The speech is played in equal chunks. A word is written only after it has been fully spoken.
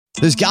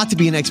There's got to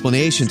be an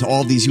explanation to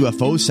all of these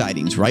UFO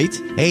sightings, right?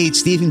 Hey,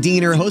 it's Stephen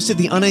Diener, host of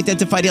the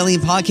Unidentified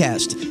Alien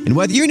Podcast. And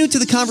whether you're new to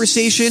the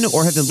conversation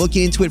or have been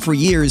looking into it for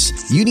years,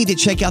 you need to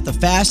check out the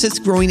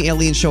fastest growing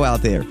alien show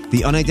out there,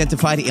 the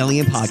Unidentified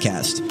Alien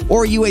Podcast,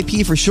 or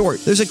UAP for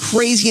short. There's a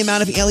crazy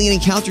amount of alien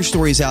encounter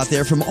stories out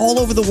there from all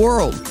over the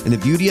world. And the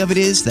beauty of it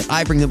is that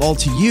I bring them all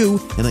to you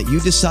and let you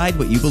decide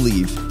what you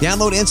believe.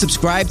 Download and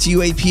subscribe to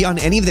UAP on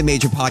any of the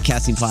major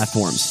podcasting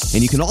platforms.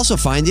 And you can also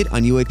find it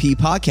on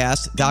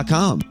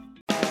UAPpodcast.com.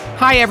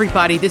 Hi,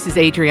 everybody. This is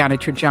Adriana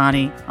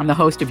Trajani. I'm the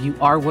host of You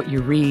Are What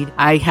You Read.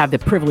 I have the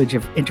privilege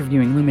of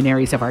interviewing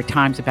luminaries of our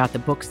times about the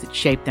books that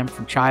shaped them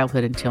from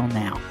childhood until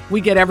now.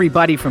 We get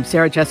everybody from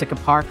Sarah Jessica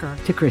Parker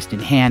to Kristen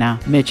Hanna,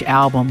 Mitch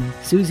Albom,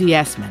 Susie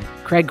Essman,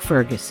 Craig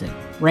Ferguson,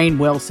 Rainn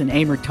Wilson,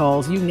 Amor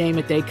Tolls, you name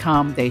it, they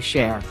come, they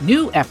share.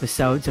 New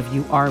episodes of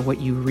You Are What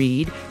You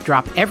Read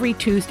drop every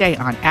Tuesday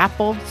on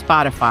Apple,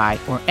 Spotify,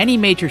 or any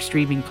major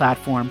streaming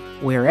platform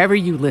wherever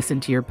you listen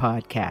to your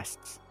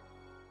podcasts.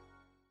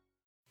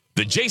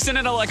 The Jason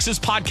and Alexis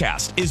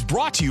podcast is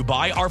brought to you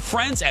by our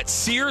friends at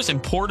Sears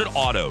Imported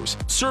Autos,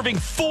 serving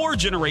 4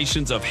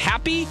 generations of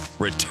happy,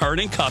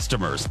 returning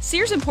customers.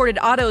 Sears Imported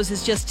Autos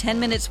is just 10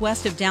 minutes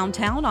west of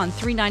downtown on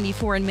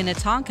 394 in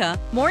Minnetonka.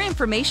 More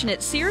information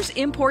at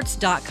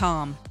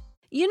SearsImports.com.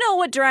 You know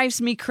what drives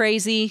me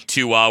crazy?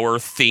 2-hour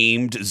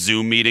themed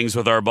Zoom meetings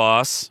with our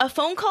boss. A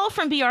phone call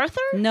from B.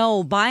 Arthur?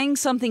 No, buying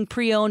something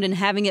pre-owned and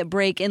having it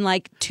break in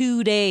like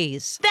 2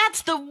 days.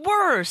 That's the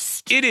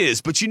worst. It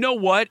is, but you know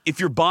what? If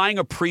you're buying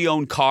a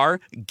pre-owned car,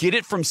 get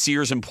it from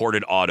Sears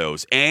Imported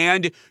Autos,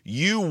 and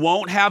you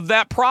won't have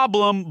that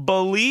problem,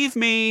 believe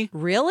me.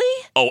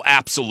 Really? Oh,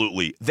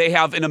 absolutely. They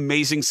have an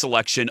amazing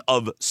selection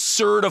of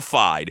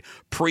certified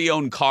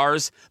pre-owned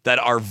cars that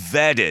are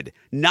vetted,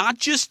 not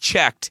just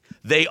checked.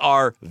 They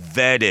are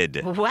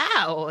vetted.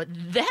 Wow,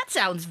 that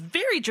sounds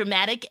very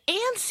dramatic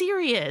and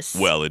serious.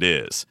 Well, it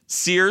is.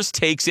 Sears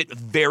takes it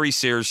very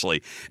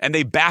seriously, and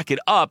they back it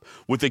up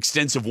with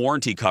extensive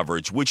warranty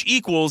coverage, which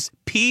equals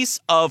peace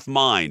of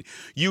mind.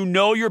 You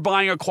know you're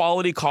buying a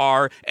quality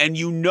car, and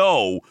you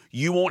know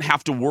you won't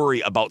have to worry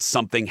about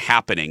something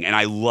happening, and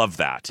I love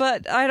that.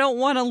 But I don't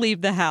want to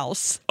leave the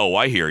house. Oh,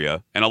 I hear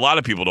you. And a lot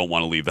of people don't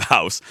want to leave the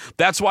house.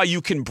 That's why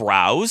you can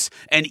browse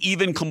and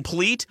even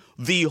complete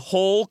the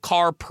whole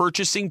car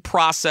purchasing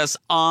process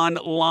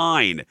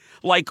online,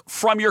 like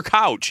from your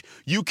couch.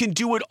 You can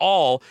do it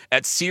all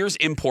at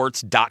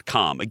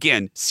SearsImports.com.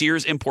 Again,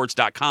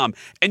 SearsImports.com.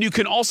 And you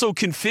can also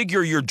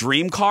configure your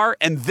dream car,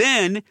 and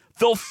then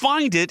they'll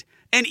find it.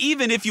 And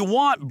even if you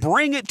want,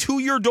 bring it to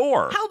your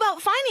door. How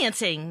about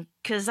financing?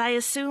 Because I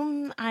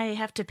assume I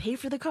have to pay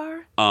for the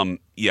car?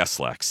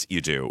 Yes, Lex,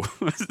 you do.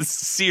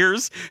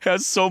 Sears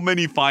has so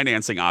many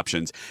financing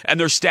options, and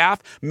their staff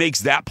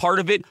makes that part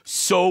of it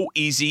so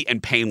easy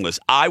and painless.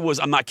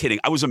 I'm not kidding.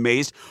 I was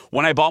amazed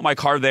when I bought my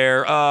car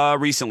there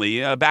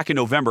recently, back in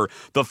November.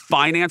 The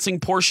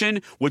financing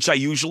portion, which I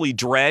usually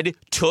dread,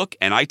 took,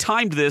 and I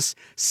timed this,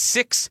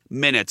 6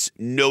 minutes.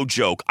 No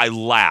joke. I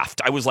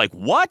laughed. I was like,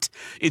 what?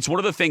 It's one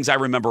of the things I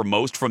remember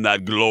most from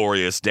that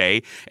glorious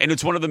day, and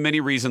it's one of the many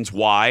reasons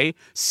why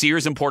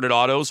Sears Imported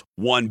Autos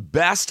won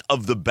Best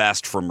of the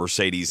Best from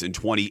Mercedes in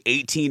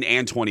 2018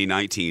 and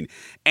 2019.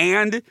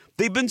 And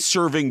they've been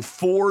serving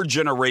 4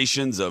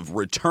 generations of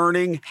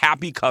returning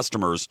happy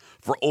customers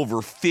for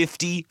over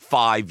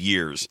 55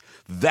 years.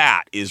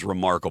 That is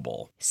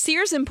remarkable.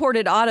 Sears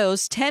Imported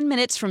Autos, 10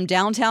 minutes from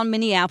downtown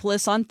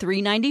Minneapolis on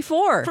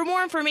 394. For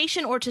more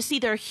information or to see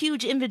their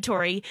huge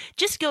inventory,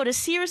 just go to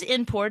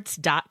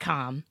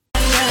SearsImports.com.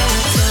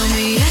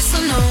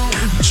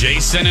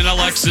 Jason and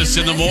Alexis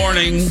in the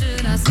morning.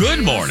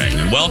 Good morning,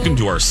 and welcome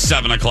to our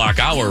 7 o'clock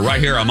hour right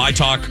here on My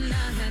Talk.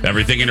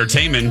 Everything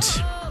Entertainment.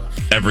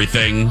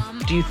 Everything.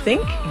 Do you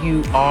think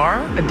you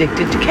are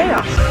addicted to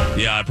chaos?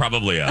 Yeah, I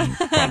probably am.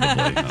 Probably.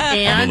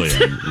 And? Probably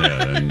am.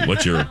 Yeah, and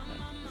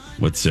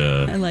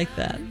I like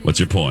that. what's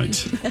your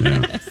point?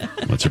 Yeah.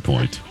 What's your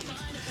point?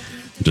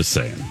 Just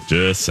saying.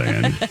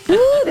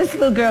 Ooh, this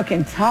little girl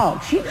can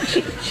talk.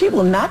 She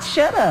will not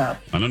shut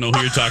up. I don't know who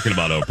you're talking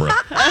about, Oprah.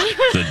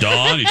 Is it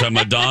Dawn? You talking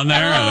about Dawn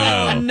there?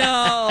 I don't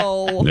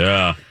know. No.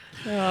 Yeah.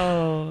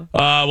 Oh.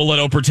 We'll let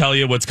Oprah tell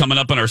you what's coming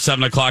up on our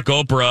 7 o'clock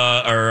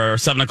Oprah, or our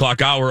 7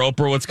 o'clock hour.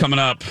 Oprah, what's coming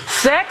up?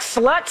 Sex,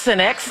 sluts,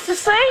 and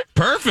ecstasy?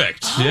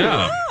 Perfect.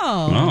 Yeah.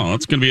 Oh,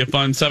 it's going to be a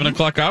fun 7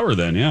 o'clock hour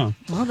then, yeah.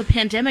 Well, the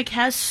pandemic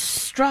has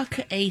struck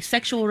a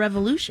sexual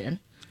revolution.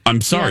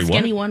 I'm sorry, Ask what?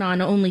 anyone on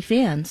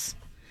OnlyFans.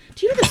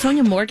 Do you know that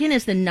Sonia Morgan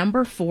is the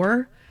number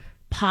 4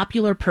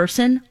 popular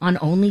person on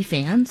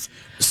OnlyFans?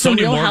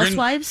 Sonia Real Morgan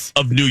Housewives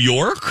of New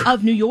York?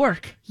 of New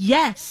York.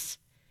 Yes.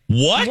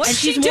 What? What's And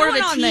she she's more of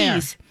doing a on there?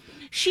 tease.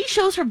 She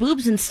shows her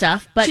boobs and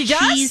stuff, but She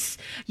does?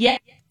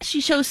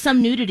 she shows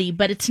some nudity,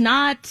 but it's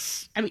not.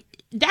 I mean,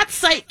 that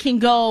site can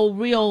go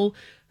real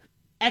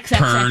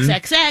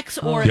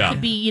XXXXX, or it Yeah.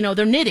 could be,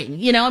 they're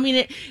knitting. I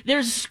mean,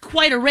 there's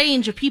quite a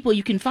range of people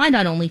you can find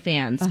on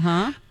OnlyFans.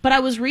 Uh-huh. But I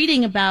was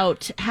reading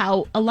about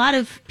how a lot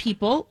of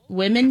people,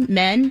 women,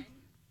 men,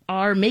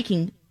 are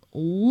making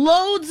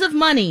loads of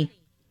money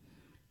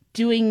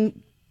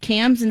doing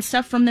cams and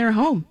stuff from their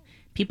home.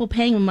 People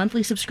paying a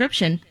monthly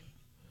subscription.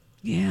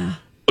 Yeah.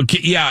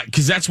 Okay, yeah,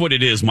 because that's what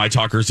it is, my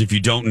talkers. If you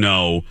don't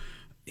know,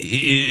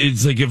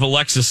 it's like if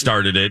Alexa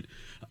started it,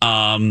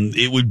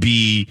 it would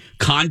be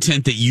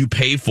content that you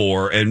pay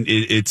for, and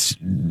it's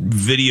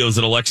videos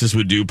that Alexis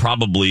would do,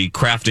 probably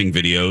crafting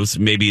videos,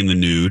 maybe in the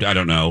nude. I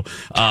don't know.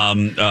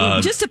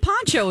 Just a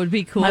poncho would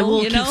be cool. My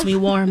wool keeps me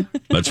warm.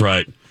 That's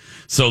right.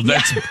 So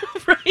that's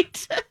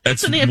right.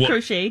 That's so they have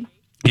crocheted.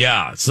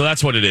 Yeah, so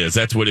that's what it is.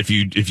 That's what if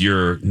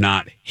you're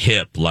not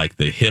hip like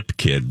the hip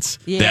kids.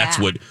 Yeah. That's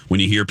what when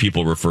you hear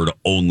people refer to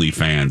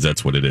OnlyFans.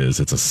 That's what it is.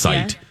 It's a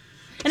site. Yeah.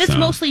 And it's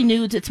mostly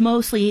nudes. It's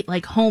mostly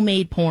like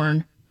homemade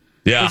porn.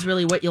 Yeah, is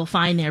really what you'll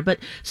find there. But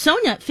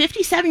Sonia,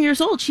 57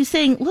 years old, she's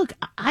saying, look,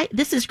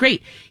 this is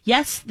great.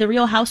 Yes, the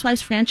Real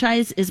Housewives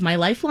franchise is my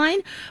lifeline,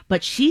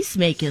 but she's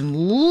making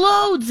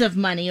loads of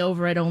money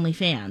over at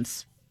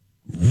OnlyFans.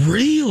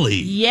 Really?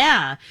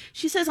 Yeah.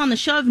 She says on the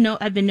show,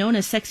 I've been known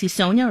as Sexy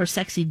Sonia or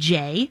Sexy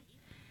J.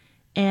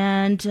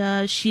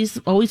 And she's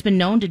always been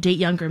known to date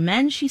younger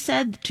men, she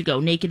said, to go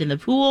naked in the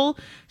pool.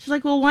 She's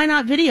like, well, why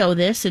not video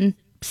this and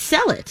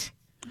sell it?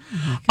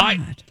 Oh,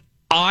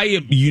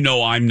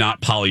 I'm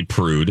not Polly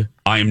Prude.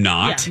 I am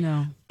not.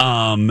 Yeah,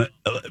 no.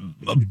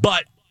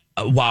 But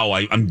wow,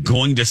 I'm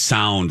going to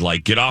sound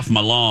like get off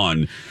my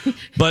lawn.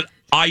 But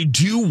I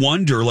do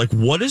wonder, like,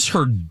 what does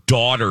her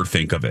daughter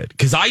think of it?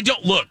 Because I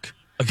don't look.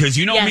 Because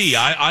you know me,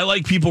 I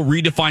like people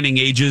redefining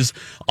ages.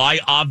 I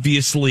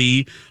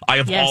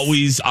have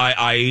always,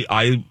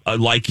 I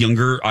like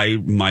younger.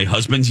 My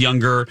husband's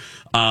younger.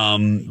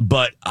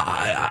 But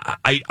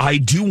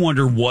I do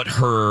wonder what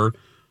her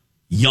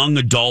young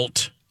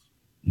adult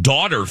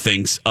daughter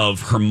thinks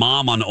of her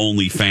mom on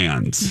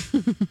OnlyFans.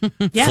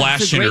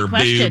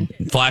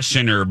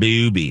 flashing her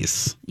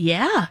boobies.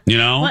 Yeah. You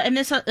know? Well, and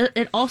this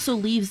it also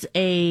leaves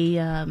a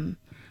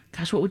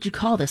what would you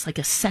call this? Like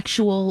a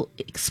sexual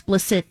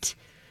explicit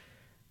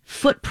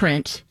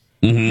footprint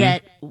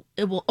that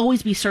it will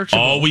always be searchable.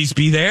 Always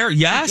be there.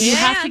 Yes. You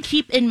have to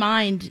keep in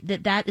mind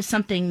that is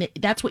something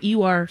that's what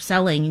you are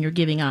selling and you're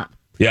giving up.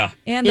 Yeah.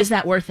 And is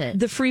that worth it?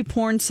 The free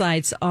porn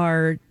sites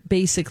are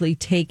basically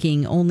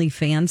taking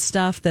OnlyFans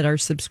stuff that are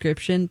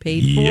subscription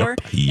paid for,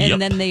 and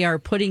then they are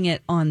putting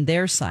it on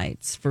their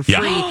sites for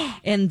free.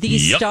 And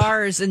these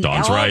stars and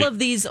all of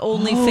these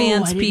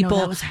OnlyFans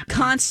people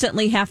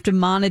constantly have to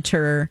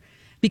monitor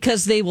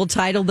because they will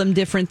title them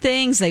different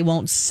things. They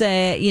won't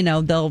say, you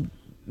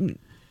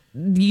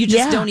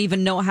just don't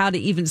even know how to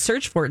even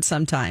search for it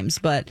sometimes.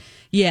 But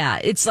yeah,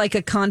 it's like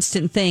a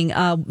constant thing.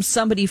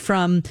 Somebody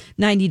from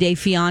 90 Day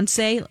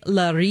Fiancé,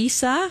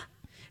 Larissa,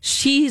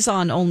 she's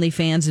on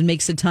OnlyFans and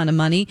makes a ton of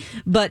money.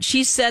 But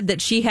she said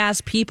that she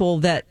has people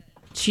that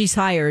she's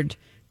hired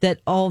that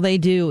all they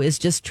do is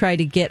just try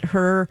to get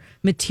her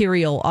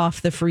material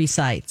off the free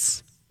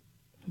sites.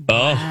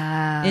 Oh.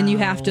 And you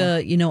have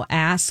to,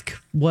 ask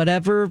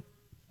whatever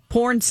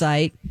porn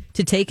site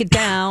to take it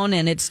down.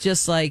 And it's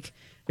just like,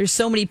 there's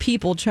so many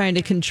people trying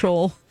to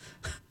control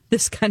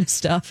this kind of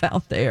stuff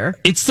out there.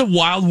 It's the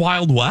wild,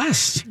 wild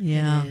west.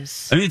 Yeah.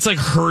 I mean, it's like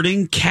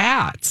herding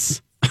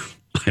cats.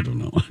 I don't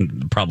know.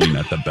 Probably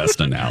not the best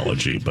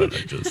analogy, but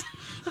it just...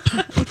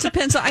 It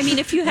depends.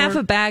 If you have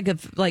a bag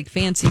of like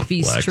Fancy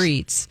Feast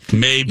treats,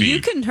 maybe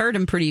you can herd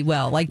them pretty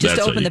well. Like just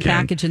open the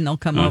package and they'll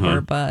come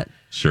over. But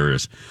sure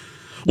is.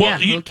 Well,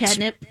 little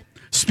catnip.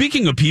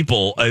 Speaking of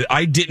people,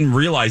 I didn't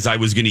realize I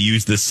was going to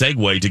use this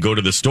segue to go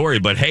to the story,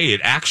 but hey, it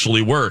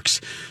actually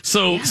works.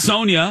 So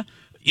Sonia,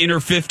 in her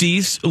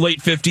 50s, late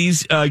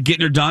 50s,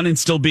 getting her done and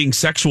still being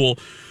sexual.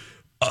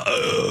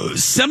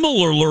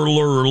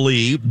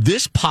 Similarly,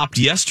 this popped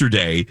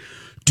yesterday.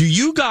 Do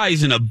you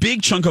guys, and a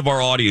big chunk of our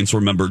audience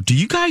do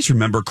you guys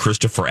remember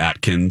Christopher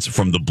Atkins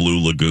from the Blue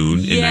Lagoon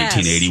in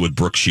 1980 with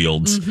Brooke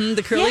Shields? Mm-hmm,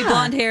 the curly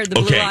blonde hair, the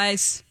blue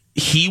eyes.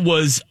 He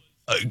was,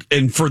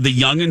 and for the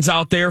youngins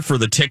out there, for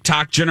the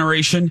TikTok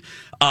generation,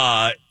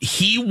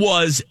 he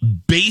was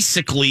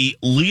basically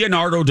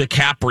Leonardo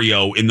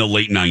DiCaprio in the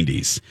late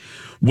 90s.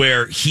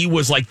 Where he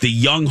was like the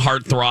young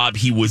heartthrob.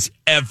 He was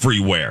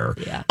everywhere.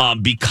 Yeah.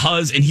 And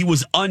he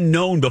was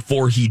unknown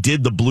before he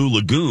did the Blue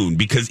Lagoon,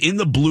 because in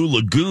the Blue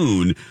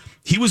Lagoon,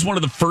 he was one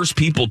of the first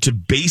people to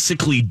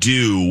basically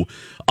do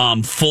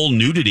full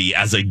nudity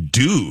as a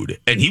dude.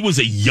 And he was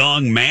a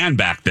young man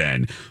back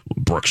then.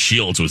 Brooke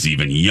Shields was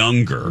even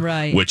younger.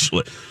 Right.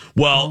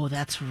 Oh,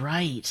 that's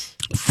right.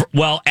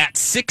 At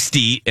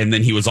 60, and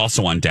then he was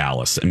also on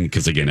Dallas, and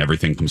because again,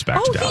 everything comes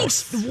back to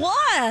Dallas. He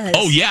was.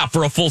 Oh yeah,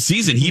 for a full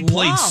season, he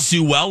played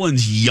Sue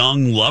Ellen's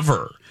young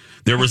lover.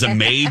 There was a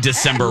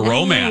May-December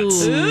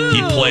romance.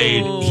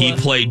 Ooh. He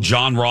played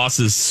John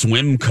Ross's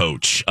swim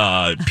coach,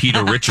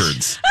 Peter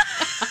Richards.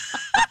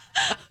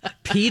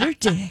 Peter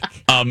Dick.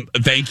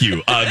 Thank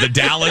you. The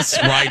Dallas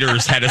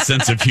writers had a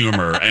sense of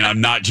humor, and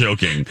I'm not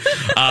joking.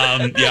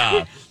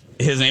 Yeah.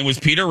 His name was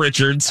Peter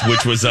Richards,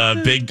 which was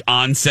a big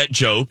on-set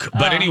joke.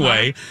 But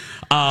anyway.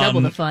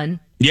 Double the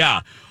fun.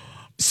 Yeah.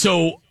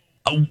 So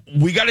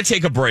we got to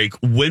take a break.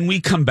 When we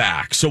come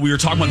back, so we were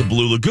talking about the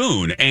Blue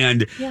Lagoon,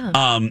 and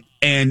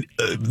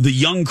the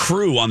young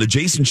crew on the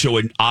Jason Show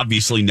had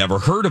obviously never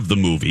heard of the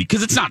movie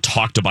because it's not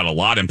talked about a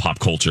lot in pop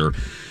culture.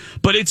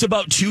 But it's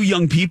about two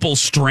young people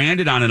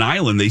stranded on an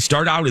island. They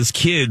start out as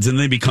kids and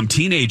they become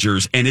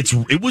teenagers, and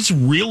it was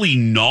really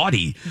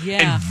naughty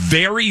and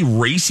very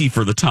racy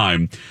for the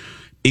time.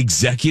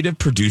 Executive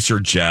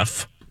producer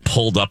Jeff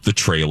pulled up the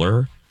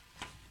trailer.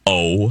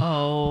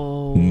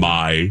 Oh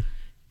my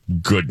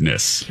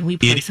goodness. Can we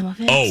play some of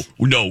it? Oh,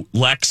 no,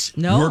 Lex,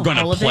 we're going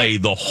to play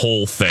the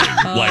whole thing.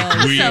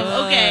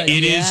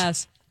 It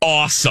is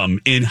awesome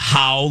in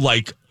how,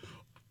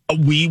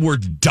 we were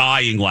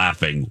dying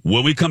laughing.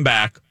 When we come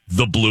back,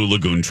 the Blue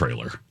Lagoon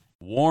trailer.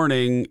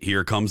 Warning,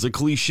 here comes a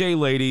cliche,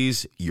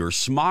 ladies. Your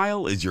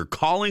smile is your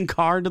calling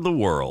card to the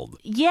world.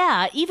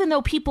 Yeah, even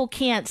though people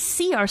can't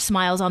see our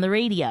smiles on the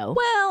radio.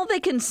 Well,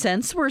 they can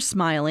sense we're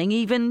smiling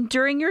even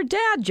during your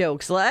dad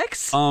jokes,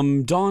 Lex.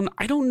 Dawn,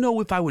 I don't know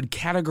if I would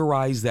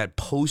categorize that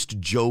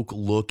post-joke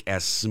look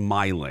as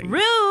smiling.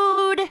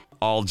 Rude!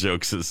 All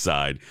jokes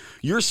aside,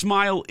 your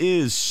smile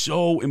is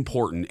so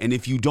important, and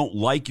if you don't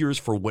like yours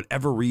for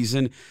whatever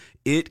reason,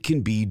 it can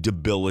be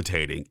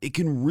debilitating. It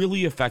can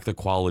really affect the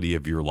quality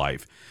of your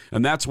life.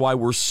 And that's why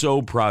we're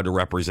so proud to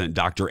represent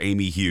Dr.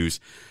 Amy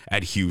Hughes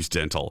at Hughes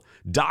Dental.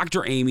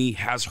 Dr. Amy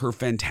has her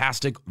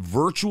fantastic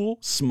virtual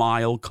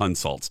smile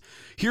consults.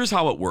 Here's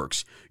how it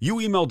works. You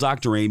email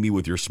Dr. Amy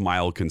with your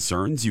smile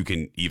concerns. You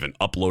can even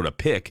upload a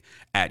pic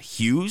at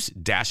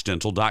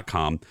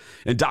hughes-dental.com,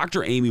 and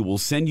Dr. Amy will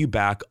send you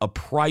back a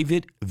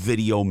private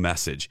video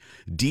message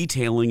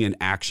detailing an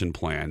action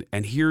plan.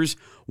 And here's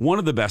one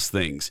of the best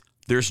things.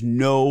 There's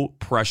no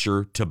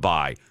pressure to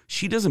buy.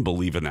 She doesn't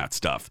believe in that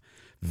stuff.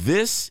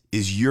 This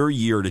is your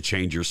year to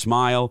change your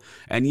smile.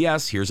 And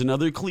yes, here's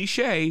another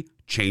cliche,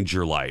 change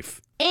your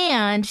life.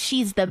 And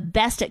she's the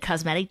best at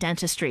cosmetic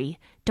dentistry.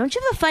 Don't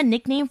you have a fun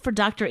nickname for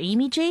Dr.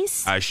 Amy,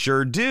 Jace? I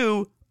sure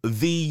do.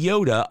 The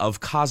Yoda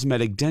of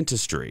cosmetic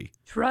dentistry.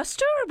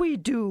 Trust her, we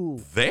do.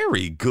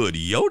 Very good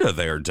Yoda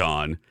there,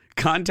 Dawn.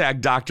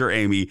 Contact Dr.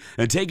 Amy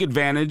and take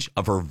advantage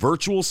of her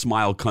virtual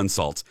smile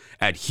consults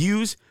at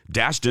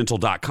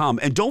hughes-dental.com.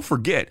 And don't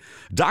forget,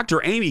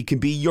 Dr. Amy can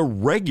be your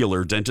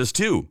regular dentist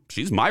too.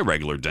 She's my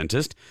regular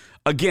dentist.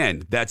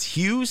 Again, that's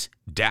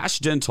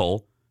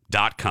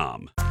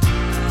hughes-dental.com.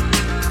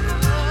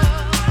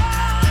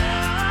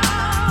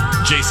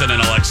 Jason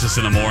and Alexis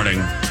in the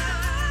morning.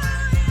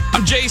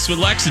 I'm Jace with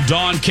Lex and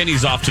Dawn.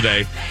 Kenny's off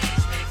today.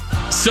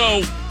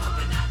 So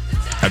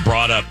I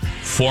brought up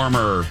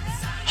former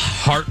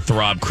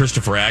heartthrob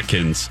Christopher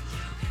Atkins.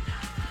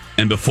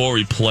 And before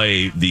we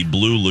play the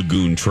Blue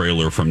Lagoon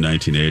trailer from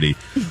 1980,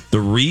 the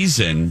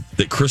reason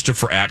that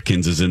Christopher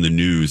Atkins is in the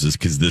news is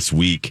because this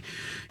week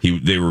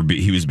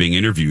he was being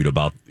interviewed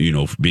about,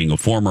 being a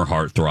former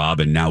heartthrob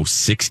and now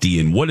 60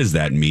 and what does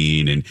that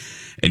mean? And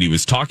he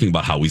was talking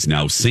about how he's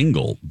now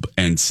single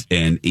and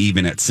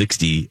even at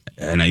 60,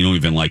 and I don't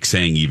even like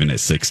saying even at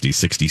 60,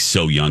 60's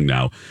so young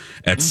now.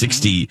 At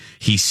 60,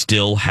 he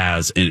still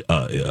has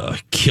a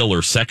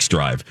killer sex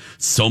drive.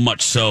 So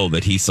much so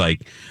that he's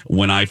like,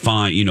 when I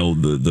find,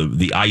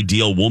 the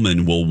ideal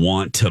woman will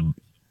want to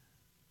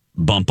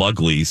bump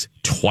uglies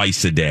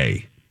twice a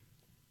day.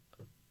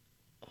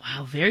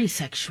 Wow, very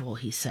sexual,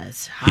 he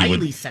says.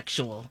 Highly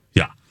sexual.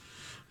 Yeah.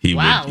 He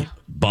would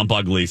bump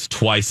uglies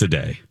twice a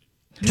day.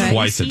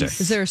 Twice a day.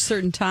 Is there a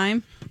certain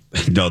time?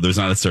 No, there's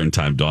not a certain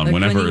time, Dawn. Like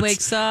whenever when he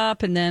wakes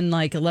up and then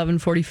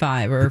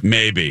 11:45 or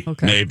maybe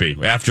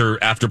after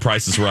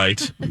Price is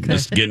Right. Okay.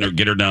 Just get her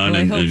done.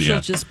 Well, I hope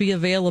she'll just be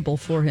available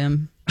for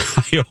him.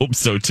 I hope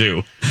so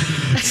too.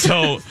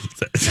 So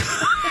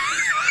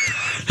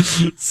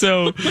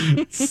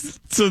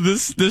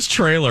this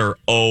trailer,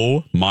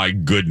 oh my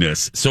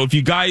goodness. So if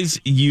you guys,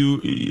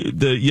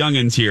 the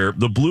youngins here,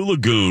 the Blue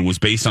Lagoon was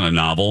based on a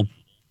novel,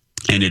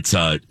 and it's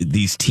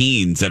these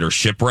teens that are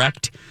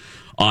shipwrecked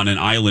on an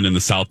island in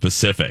the South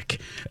Pacific,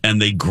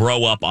 and they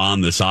grow up on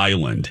this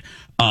island.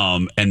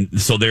 And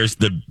so there's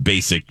the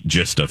basic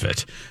gist of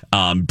it.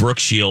 Brooke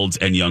Shields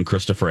and young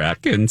Christopher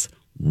Atkins,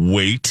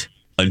 wait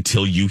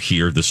until you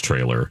hear this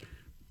trailer.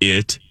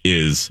 It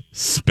is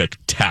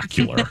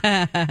spectacular.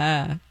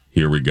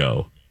 Here we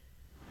go.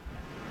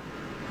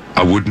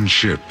 A wooden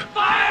ship.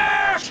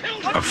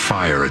 A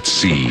fire at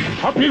sea.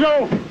 Up you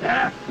go.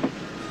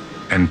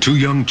 And two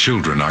young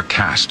children are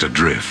cast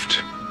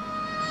adrift.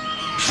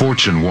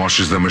 Fortune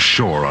washes them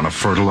ashore on a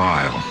fertile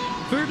isle.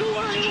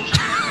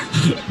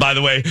 By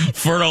the way,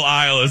 Fertile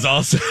Isle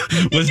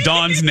was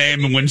Dawn's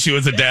name when she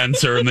was a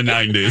dancer in the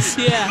 90s.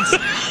 Yes,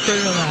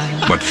 Fertile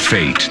Isle. But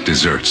fate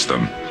deserts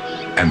them,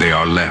 and they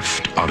are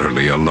left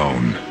utterly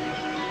alone.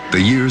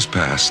 The years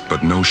passed,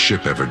 but no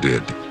ship ever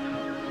did.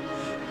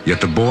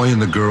 Yet the boy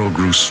and the girl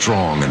grew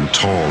strong and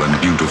tall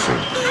and beautiful,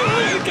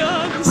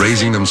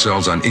 raising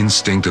themselves on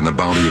instinct and the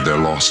bounty of their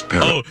lost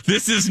parents. Oh,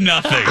 this is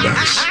nothing.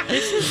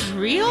 This is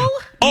real?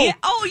 Oh, Yeah.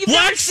 Oh, you've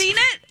never seen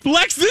it?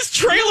 Lex, this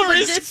trailer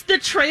The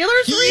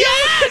trailer's real?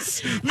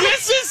 Yes!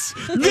 This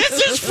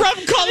is from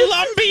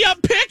Columbia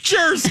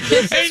Pictures.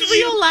 This is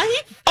real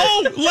life?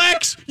 Oh,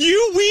 Lex,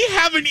 we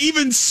haven't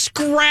even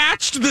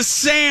scratched the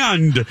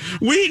sand.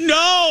 We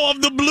know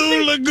of the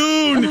Blue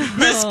Lagoon.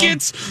 This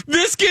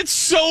gets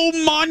so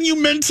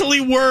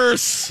monumentally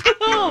worse.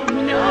 Oh,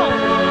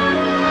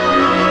 no.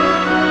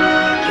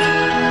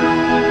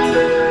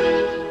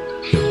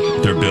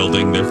 They're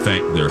building their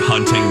thing. They're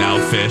hunting now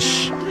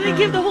fish. Did they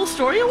give the whole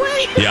story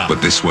away? Yeah.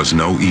 But this was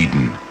no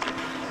Eden.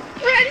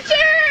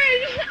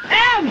 Richard!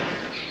 Em,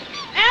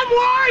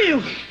 where are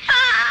you?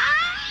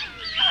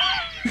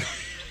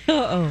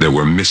 There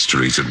were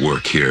mysteries at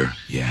work here.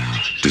 Yeah.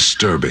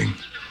 Disturbing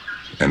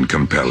and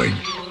compelling.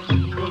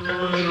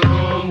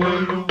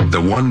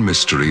 The one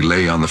mystery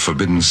lay on the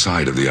forbidden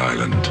side of the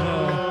island.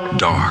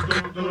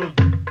 Dark,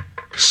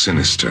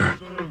 sinister,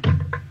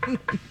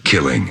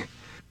 killing.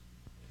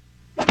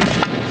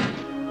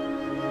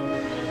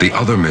 The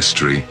other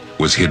mystery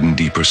was hidden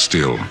deeper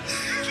still. No.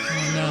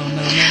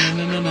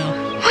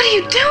 What are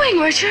you doing,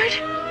 Richard?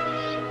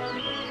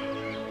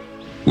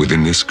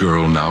 Within this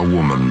girl, now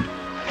woman.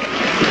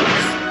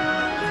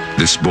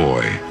 This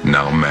boy,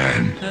 now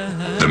man.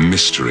 The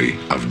mystery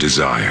of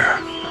desire.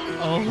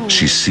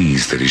 She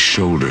sees that his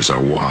shoulders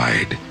are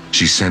wide.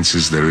 She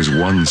senses there is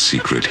one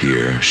secret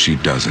here she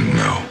doesn't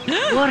know.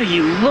 What are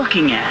you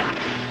looking at?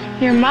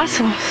 Your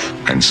muscles.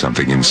 And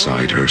something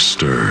inside her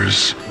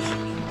stirs.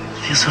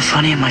 Feels so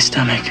funny in my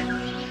stomach.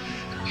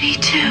 Me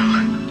too.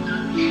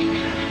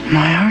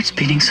 My heart's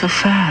beating so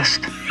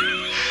fast.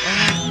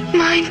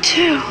 Mine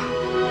too.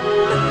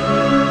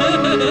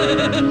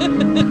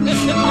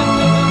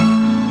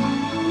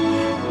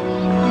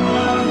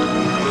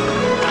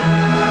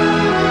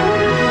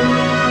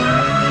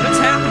 What's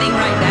happening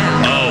right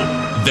now?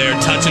 Oh, they're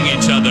touching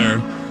each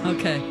other.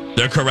 Okay.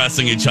 They're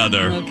caressing each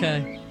other.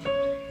 Okay.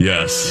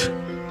 Yes.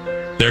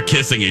 They're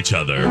kissing each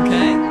other.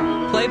 Okay.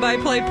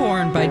 Play-by-play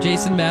porn by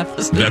Jason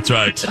Matheson. That's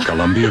right.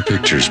 Columbia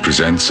Pictures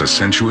presents a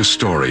sensuous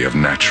story of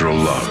natural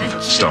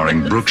love,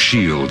 starring Brooke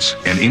Shields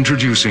and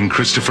introducing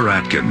Christopher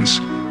Atkins.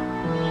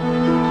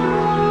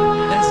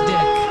 That's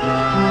Dick.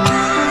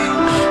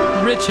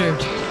 Richard.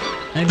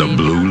 The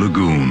Blue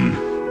Lagoon.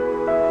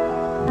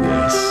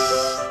 Yes.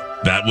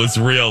 That was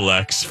real,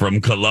 Lex,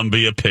 from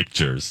Columbia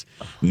Pictures.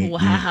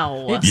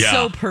 Wow. It's Yeah.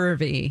 so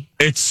pervy.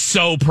 It's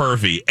so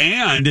pervy.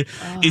 And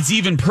it's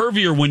even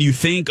pervier when you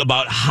think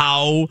about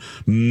how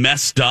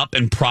messed up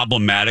and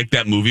problematic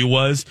that movie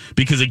was.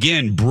 Because,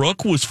 again,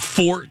 Brooke was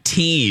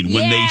 14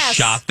 when they Yes.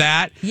 shot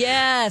that.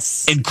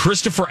 Yes. And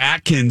Christopher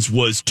Atkins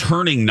was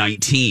turning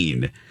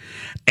 19.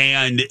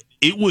 And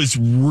it was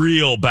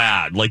real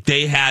bad. Like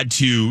Brooke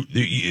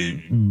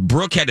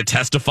had to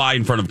testify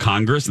in front of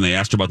Congress, and they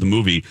asked her about the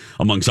movie,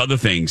 amongst other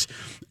things.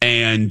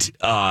 And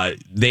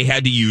they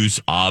had to use,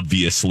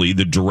 obviously,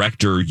 the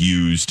director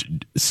used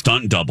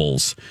stunt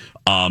doubles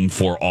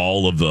for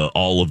all of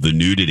the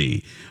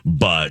nudity.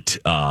 But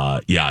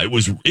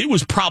it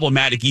was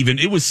problematic. Even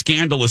it was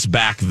scandalous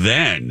back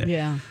then.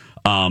 Yeah.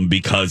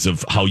 Because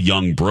of how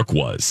young Brooke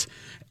was.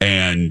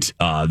 And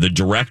the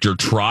director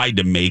tried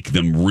to make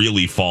them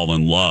really fall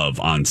in love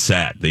on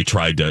set. They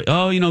tried to,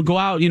 go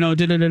out,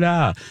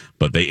 da-da-da-da.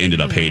 But they ended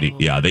up hating.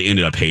 Yeah, they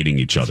ended up hating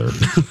each other.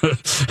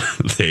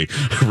 They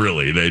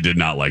did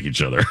not like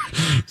each other.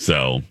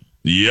 So,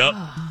 yep.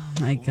 Oh,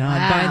 my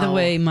God. By the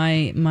way,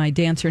 my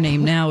dancer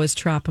name now is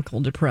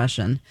Tropical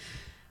Depression.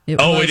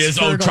 It is.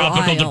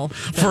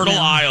 Fertile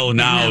Isle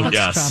now. It's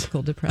Yes.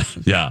 Tropical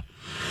Depression. Yeah.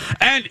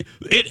 And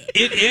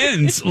it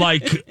ends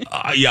like,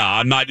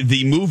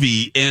 the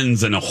movie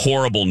ends in a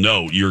horrible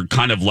note. You're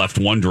kind of left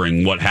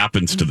wondering what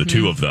happens to the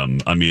two of them.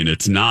 I mean,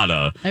 it's not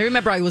I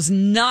remember I was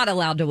not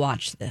allowed to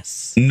watch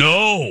this.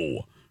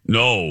 No.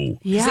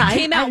 Yeah. It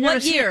came out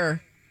what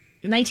year?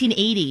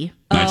 1980.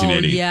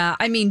 1980. Oh, yeah.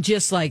 I mean,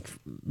 just like,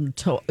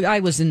 I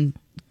was in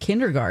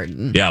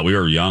kindergarten. Yeah, we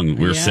were young.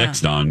 We were Yeah.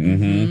 6, Don.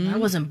 Mm-hmm. I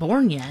wasn't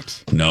born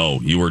yet. No,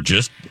 you were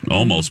just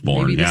almost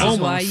born. Maybe this Yeah. is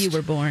why you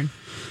were born.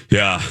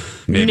 Yeah.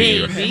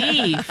 Maybe.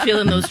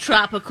 Feeling those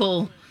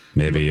tropical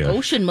Maybe.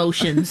 ocean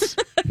motions.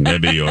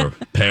 Maybe your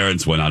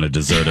parents went on a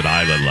deserted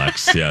island,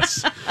 Lex.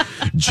 Yes.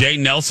 Jay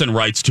Nelson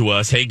writes to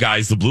us, "Hey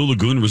guys, The Blue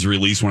Lagoon was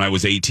released when I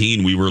was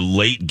 18. We were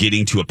late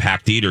getting to a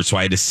packed theater, so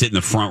I had to sit in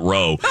the front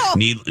row.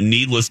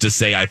 Needless to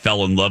say, I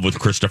fell in love with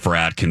Christopher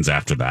Atkins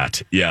after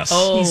that. Yes.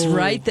 He's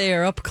right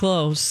there up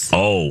close.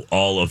 Oh,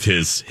 all of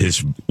his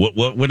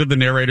what did the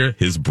narrator?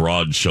 His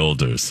broad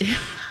shoulders.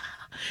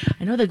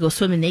 I know they go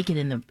swimming naked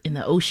in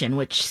the ocean,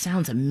 which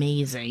sounds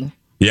amazing.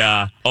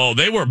 Yeah. Oh,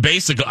 they were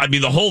basically,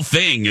 the whole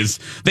thing is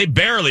they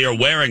barely are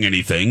wearing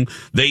anything.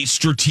 They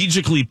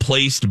strategically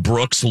placed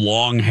Brooke's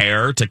long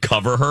hair to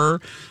cover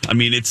her.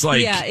 It's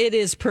like. Yeah, it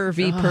is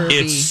pervy.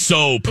 It's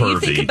so pervy. And you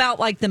think about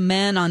like the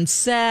men on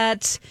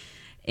set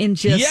and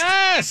just.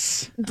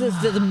 Yes!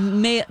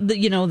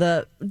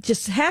 the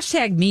just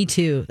hashtag Me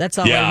Too. That's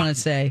all I want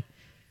to say.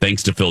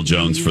 Thanks to Phil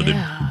Jones for the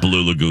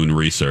Blue Lagoon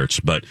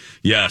research. But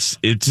yes,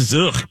 it's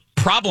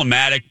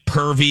problematic,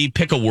 pervy,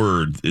 pick a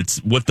word. It's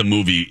what the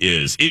movie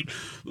is. It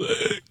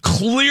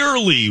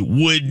clearly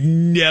would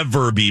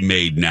never be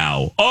made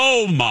now.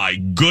 Oh, my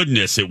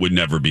goodness, it would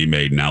never be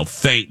made now.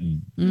 Thank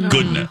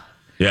goodness.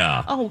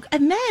 Yeah. Oh,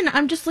 and then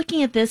I'm just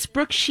looking at this.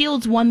 Brooke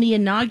Shields won the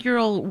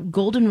inaugural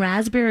Golden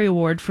Raspberry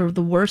Award for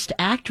the worst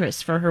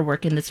actress for her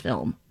work in this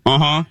film.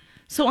 Uh-huh.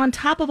 So on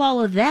top of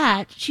all of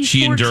that,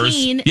 she 14,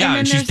 endures. Yeah, and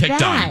then she's picked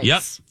that. on.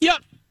 Yep.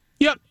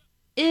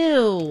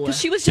 Ew.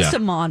 She was just a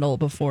model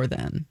before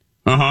then.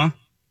 Uh-huh.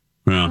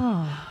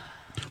 Yeah.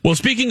 Well,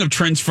 speaking of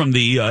trends from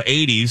the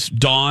 80s,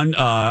 Dawn,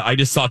 I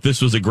just thought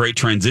this was a great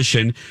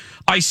transition.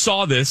 I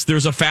saw this.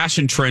 There's a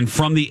fashion trend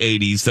from the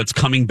 80s that's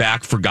coming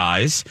back for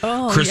guys.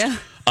 Yeah.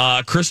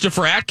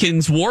 Christopher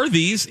Atkins wore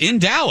these in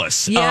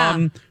Dallas.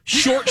 Yeah.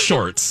 Short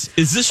shorts.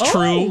 Is this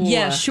true?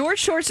 Yeah, short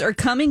shorts are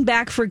coming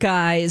back for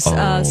guys.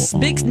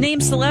 Big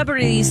name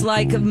celebrities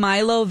like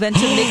Milo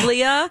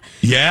Ventimiglia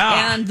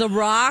and The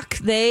Rock,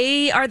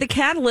 they are the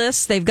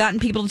catalysts. They've gotten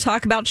people to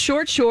talk about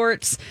short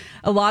shorts.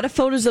 A lot of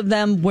photos of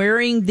them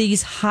wearing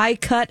these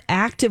high-cut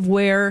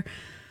activewear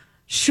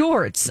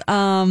shorts. Talk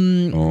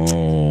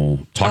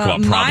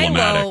about problematic.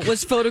 Milo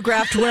was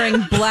photographed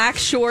wearing black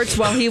shorts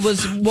while he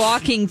was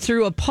walking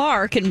through a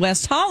park in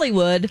West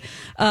Hollywood.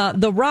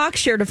 The Rock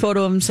shared a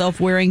photo of himself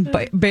wearing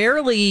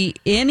barely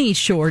any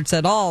shorts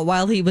at all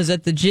while he was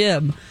at the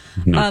gym.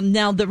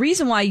 Now, the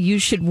reason why you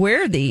should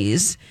wear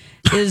these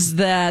is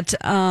that...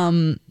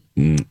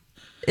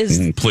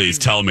 please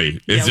tell me.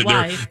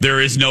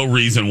 There is no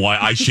reason why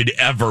I should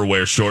ever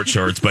wear short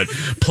shorts, but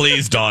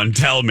please, Dawn,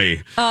 tell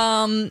me.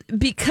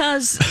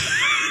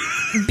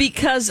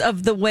 Because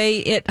of the way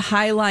it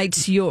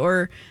highlights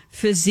your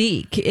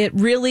physique. It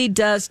really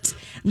does.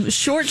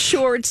 Short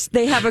shorts,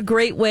 they have a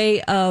great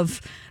way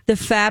of the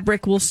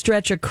fabric will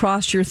stretch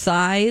across your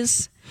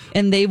thighs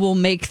and they will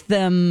make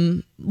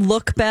them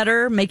look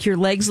better, make your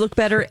legs look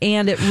better,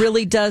 and it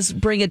really does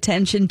bring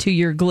attention to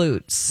your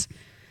glutes.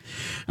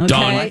 Okay.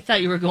 Dawn. I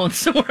thought you were going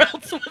somewhere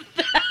else with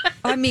that.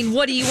 I mean,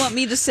 what do you want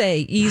me to say?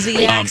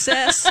 Easy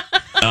access?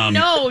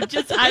 No,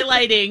 just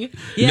highlighting.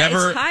 Yeah,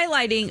 it's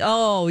highlighting.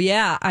 Oh,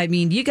 yeah. I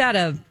mean, you got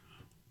to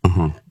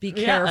be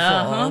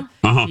careful.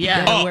 You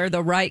got to wear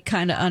the right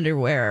kind of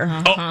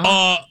underwear.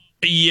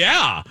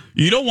 Yeah.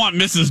 You don't want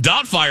Mrs.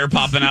 Doubtfire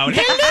popping out.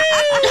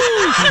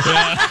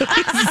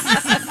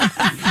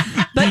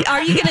 But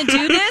are you going to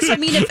do this? I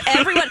mean, if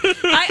everyone...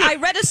 I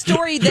read a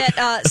story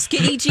that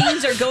skinny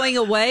jeans are going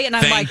away, and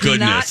I'm Thank like,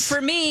 goodness. not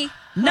for me.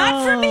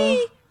 Not for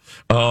me.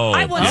 Oh,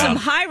 I want some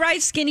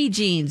high-rise skinny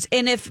jeans.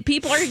 And if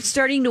people are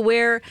starting to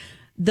wear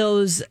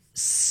those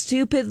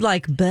stupid,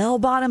 like, bell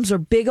bottoms or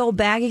big old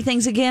baggy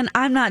things again,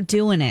 I'm not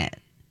doing it.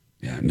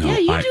 Yeah, you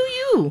do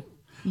you.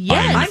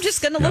 Yes. I'm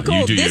just going to look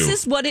old. This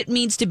is what it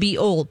means to be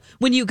old.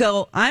 When you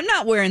go, I'm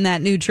not wearing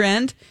that new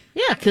trend.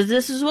 Yeah, because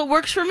this is what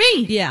works for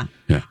me. Yeah.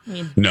 Yeah. I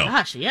mean, no.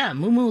 Gosh, yeah,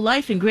 moo-moo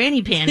life and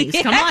granny panties.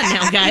 Come on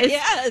now, guys.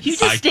 Yes. You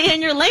just stay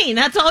in your lane.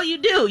 That's all you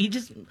do. You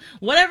just,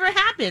 whatever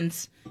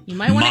happens. You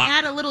might want to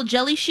add a little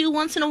jelly shoe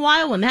once in a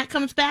while when that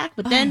comes back,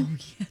 but then,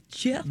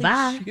 jelly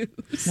shoes.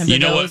 Remember You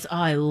know those? what? Oh,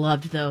 I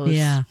loved those.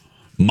 Yeah.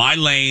 My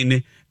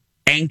lane,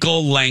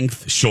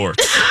 ankle-length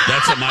shorts.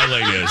 That's what my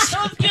lane is.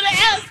 I was going to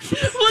ask,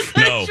 what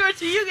kind of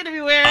shorts are you going to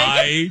be wearing?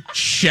 I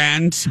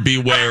shan't be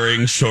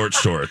wearing short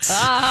shorts. You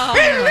know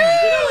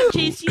what,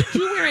 Chase? You do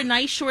wear a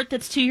nice short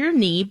that's to your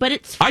knee, but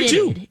it's fitted. I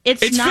do.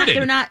 It's not.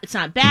 fitted. It's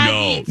not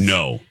baggy.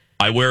 No.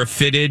 I wear a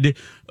fitted,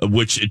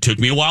 which it took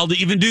me a while to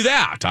even do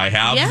that. I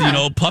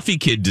have, puffy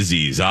kid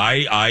disease.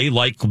 I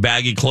like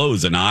baggy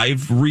clothes, and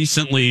I've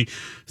recently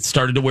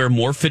started to wear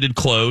more fitted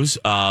clothes.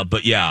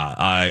 But yeah,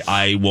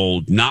 I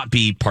will not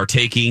be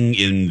partaking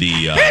in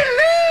the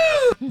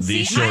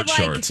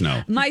shorts.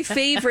 No. My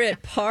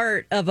favorite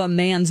part of a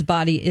man's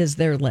body is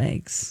their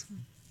legs.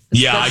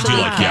 Yeah, I do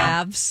Especially like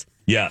calves.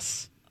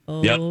 Yes.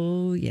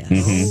 Oh, yes.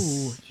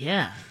 Oh,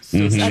 yeah.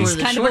 So That's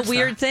kind of a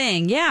weird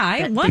thing. Yeah,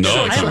 I want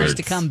short shorts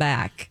to come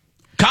back.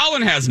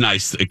 Colin has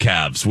nice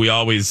calves. We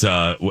always,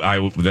 that's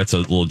a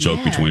little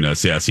joke between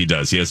us. Yes, he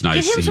does. He has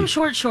nice. Get him some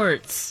short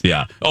shorts.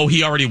 Yeah. Oh,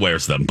 he already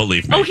wears them.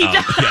 Believe me. Oh, he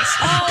does. Yes.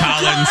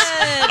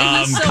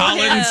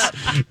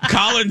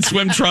 Colin's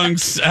swim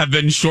trunks have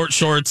been short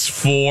shorts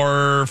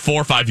for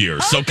 4 or 5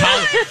 years. So,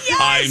 Colin,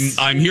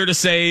 I'm here to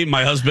say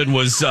my husband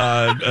was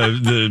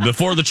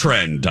before the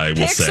trend. I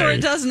will say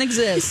Pixar doesn't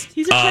exist.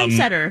 He's a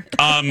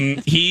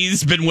trendsetter.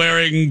 He's been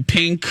wearing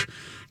pink,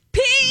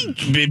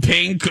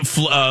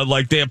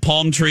 like they have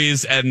palm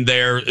trees and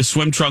their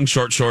swim trunk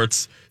short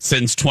shorts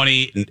since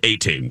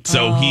 2018.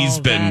 So he's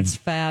been. That's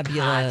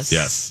fabulous.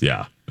 Yes,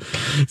 yeah.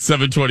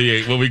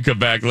 7:28. When we come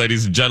back,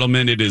 ladies and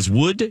gentlemen, it is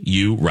Would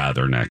You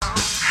Rather next.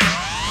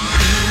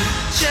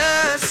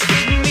 Just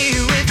hit me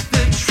with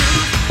the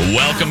truth.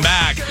 Welcome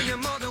back.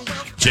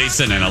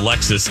 Jason and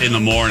Alexis in the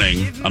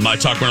morning on My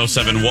Talk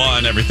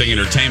 1071, Everything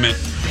Entertainment.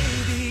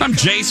 I'm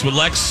Jace with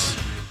Lex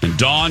and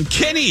Dawn.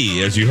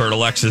 Kenny, as you heard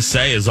Alexis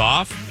say, is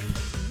off.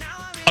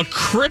 A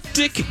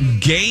cryptic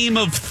Game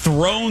of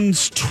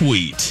Thrones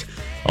tweet.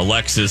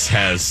 Alexis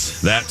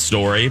has that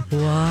story.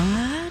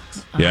 What?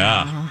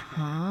 Yeah.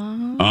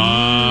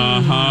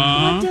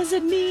 Uh-huh. What does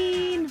it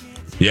mean?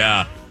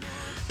 Yeah.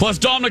 Plus,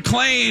 Dawn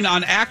McClain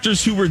on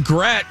actors who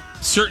regret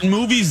certain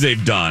movies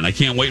they've done. I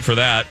can't wait for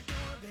that.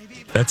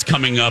 That's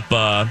coming up.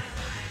 And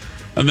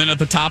then at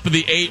the top of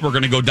the 8, we're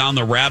going to go down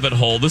the rabbit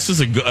hole. This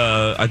is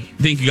I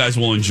think you guys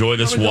will enjoy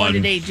this Where are we one.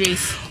 going today,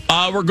 Jace?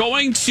 We're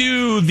going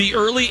to the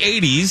early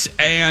 80s,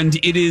 and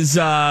it is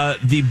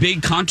the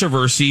big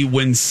controversy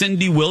when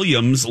Cindy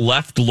Williams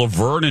left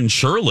Laverne and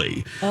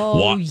Shirley.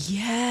 Oh,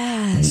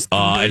 yes.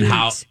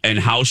 And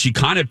how she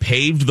kind of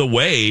paved the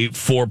way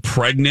for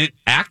pregnant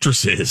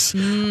actresses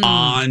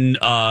on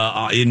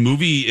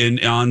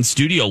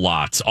studio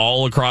lots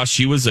all across.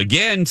 She was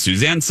again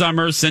Suzanne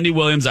Summers, Cindy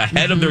Williams,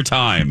 ahead of their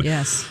time.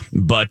 Yes,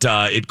 but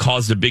it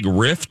caused a big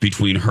rift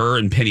between her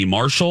and Penny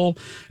Marshall.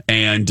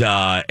 And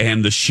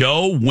the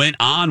show went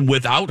on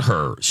without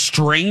her,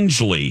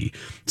 strangely.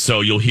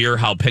 So you'll hear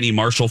how Penny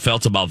Marshall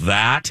felt about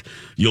that.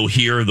 You'll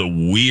hear the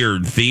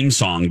weird theme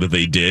song that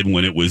they did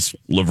when it was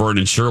Laverne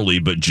and Shirley,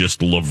 but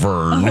just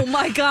Laverne. Oh,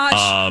 my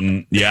gosh.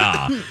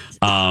 Yeah.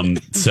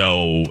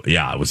 So,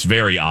 yeah, it was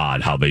very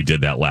odd how they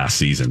did that last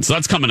season. So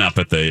that's coming up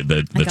at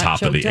the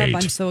top of the 8.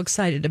 I'm so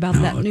excited about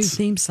that new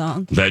theme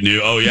song.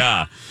 Oh,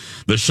 yeah.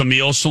 The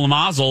Shamil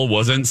Shlamazel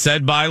wasn't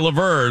said by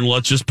Laverne.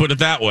 Let's just put it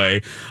that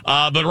way.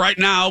 But right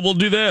now, we'll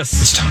do this.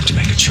 It's time to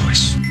make a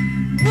choice.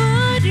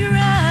 Would you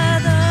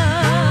rather?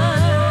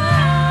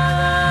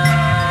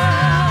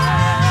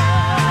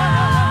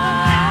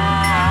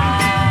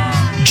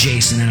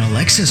 Jason and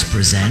Alexis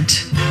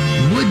present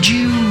Would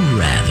You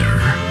Rather?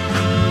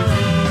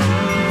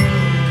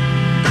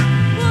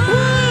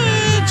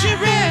 Would you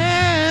rather?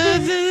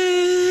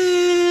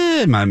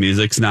 My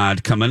music's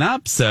not coming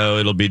up, so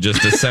it'll be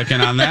just a second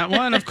on that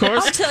one, of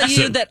course. I'll tell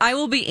you that I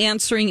will be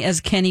answering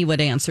as Kenny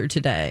would answer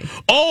today.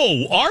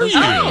 Oh, are you?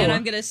 And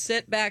I'm going to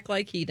sit back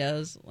like he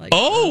does.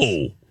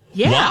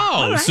 Yeah.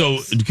 Wow. Right. So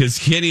because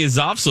Kenny is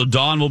off, so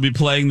Dawn will be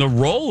playing the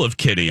role of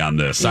Kenny on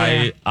this.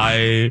 Yeah.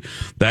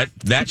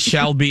 That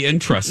shall be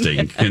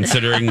interesting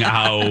considering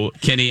how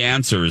Kenny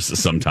answers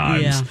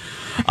sometimes.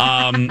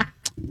 Yeah.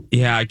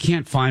 Yeah, I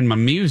can't find my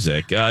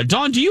music.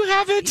 Dawn, do you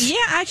have it? Yeah,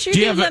 I sure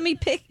do. Let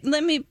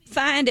me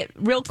find it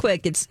real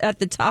quick. It's at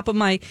the top of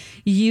my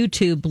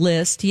YouTube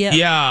list. Yeah.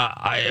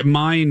 Yeah,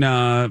 mine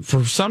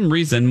for some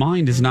reason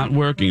mine is not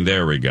working.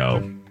 There we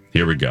go.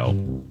 Here we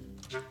go.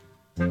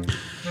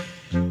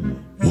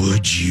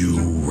 Would you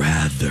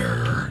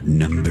rather,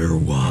 number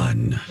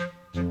 1,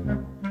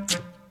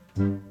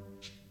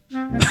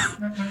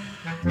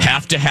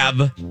 have to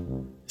have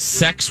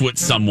sex with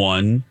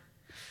someone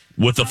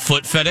with a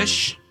foot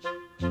fetish,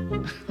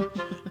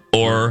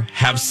 or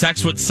have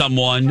sex with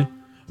someone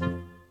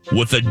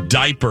with a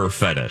diaper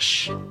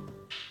fetish?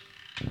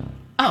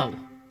 Oh,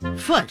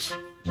 foot.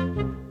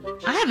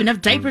 I have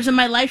enough diapers in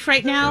my life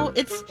right now.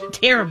 It's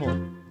terrible.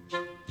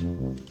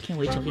 Can't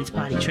wait till he's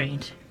potty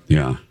trained.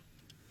 Yeah.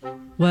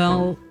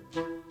 Well,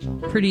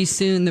 pretty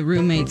soon the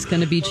roommate's going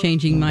to be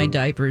changing my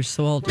diapers,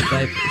 so I'll do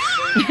diapers.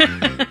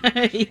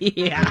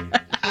 Yeah.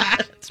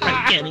 That's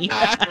right, Kenny.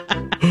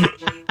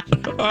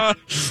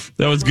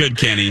 That was good,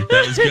 Kenny.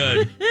 That was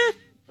good.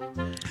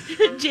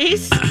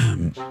 Jace?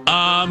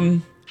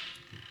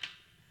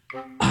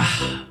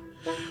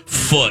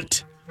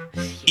 Foot.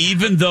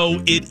 Even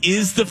though it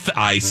is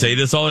I say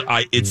this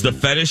it's the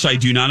fetish I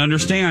do not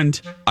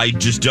understand. I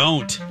just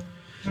don't.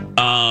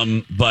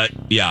 But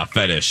yeah,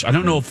 fetish. I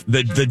don't know if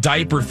the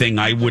diaper thing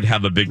I would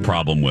have a big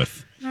problem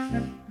with.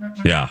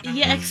 Yeah.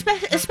 Yeah,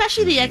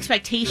 especially the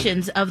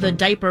expectations of the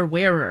diaper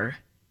wearer.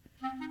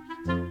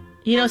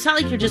 You know, it's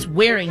not like you're just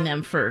wearing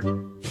them for,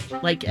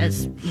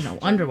 as,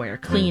 underwear,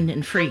 clean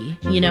and free,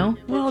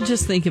 Well,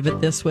 just think of it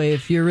this way.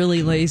 If you're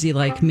really lazy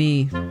like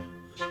me,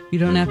 you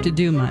don't have to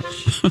do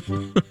much.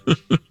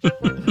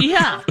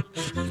 Yeah.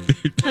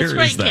 That's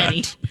right,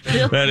 Kenny.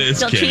 That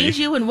is They'll Kenny. change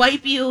you and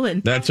wipe you.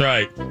 And That's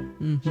right.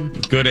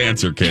 Good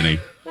answer,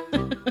 Kenny.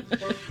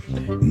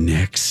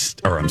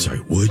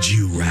 Would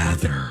you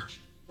rather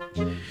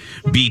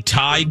be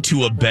tied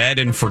to a bed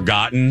and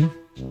forgotten?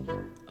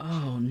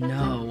 Oh,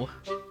 no.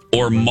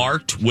 Or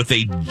marked with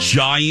a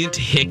giant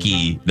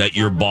hickey that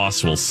your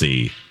boss will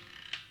see?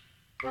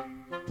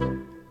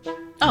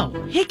 Oh,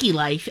 hickey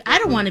life. I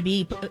don't want to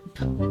be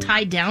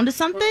tied down to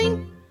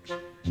something.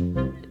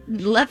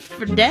 Left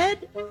for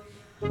dead.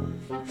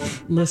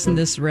 Listen,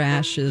 this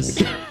rash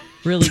is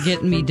really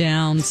getting me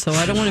down, so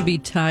I don't want to be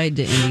tied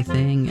to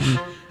anything. And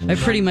I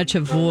pretty much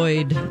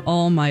avoid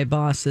all my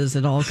bosses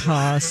at all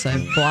costs.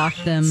 I've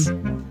blocked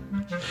them.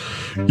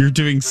 You're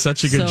doing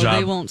such a good So job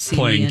they won't see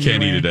playing me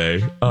Kenny anyway.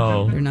 today.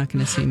 Oh, They're not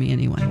going to see me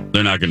anyway.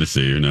 they're not going to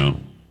see you, no.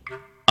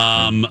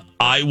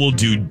 I will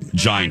do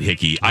giant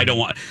hickey. I don't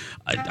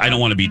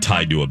want to be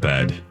tied to a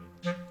bed.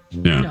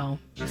 Yeah. No,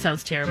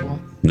 sounds terrible.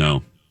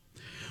 No.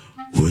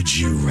 Would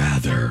you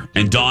rather?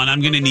 And Dawn,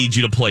 I'm going to need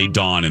you to play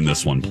Dawn in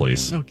this one,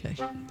 please. Okay.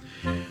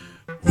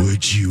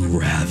 Would you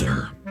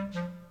rather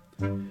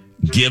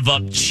give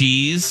up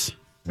cheese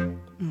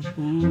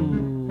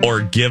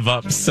or give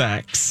up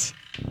sex?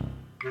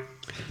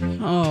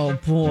 Oh,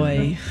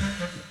 boy.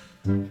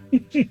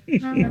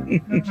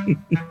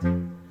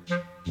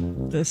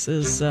 This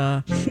is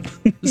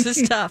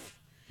tough.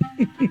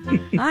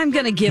 I'm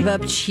gonna give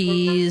up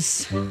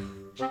cheese.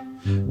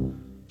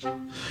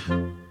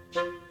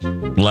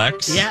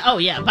 Lex? Yeah. Oh,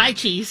 yeah. Bye,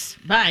 cheese.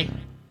 Bye.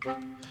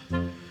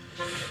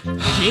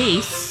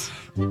 Cheese.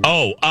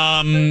 Oh,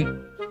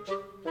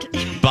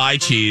 bye,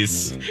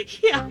 cheese.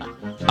 Yeah.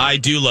 I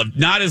do love,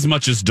 not as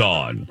much as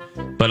Dawn,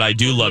 but I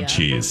do love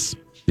cheese.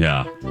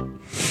 Yeah.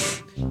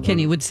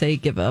 Kenny would say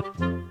give up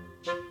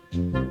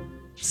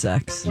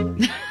sex.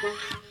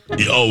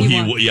 Oh,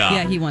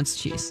 yeah, he wants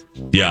cheese.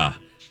 Yeah.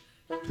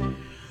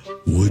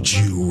 Would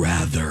you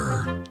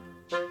rather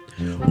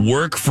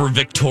work for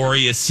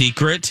Victoria's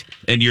Secret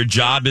and your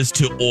job is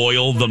to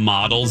oil the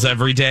models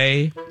every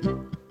day?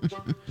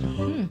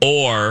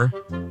 Or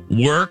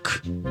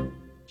work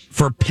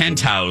for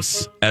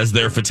Penthouse as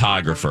their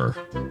photographer?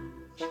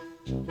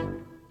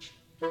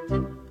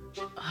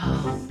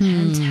 Oh,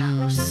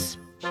 Penthouse.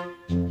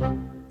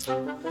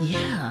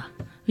 Yeah.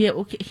 Yeah.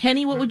 Okay.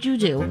 Kenny, what would you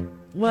do?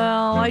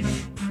 Well, I'd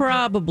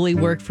probably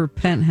work for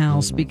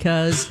Penthouse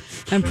because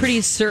I'm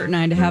pretty certain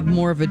I'd have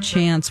more of a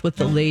chance with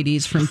the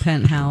ladies from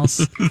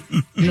Penthouse.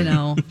 You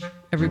know,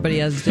 everybody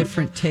has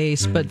different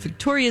tastes, but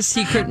Victoria's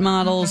Secret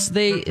models,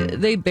 they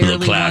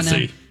barely want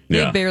to.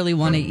 They barely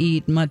want to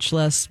eat, much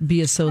less be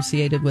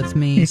associated with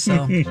me.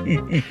 So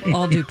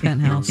I'll do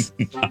Penthouse.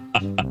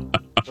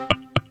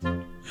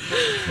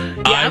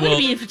 I would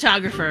be a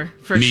photographer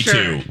for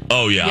sure. Me too.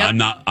 Oh yeah,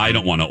 Yep. I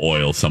don't want to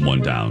oil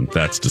someone down.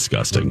 That's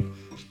disgusting.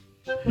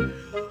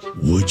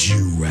 Would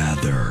you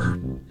rather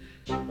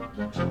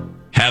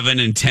have an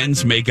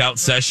intense makeout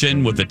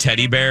session with a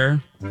teddy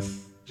bear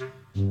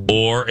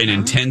or an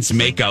intense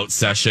makeout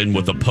session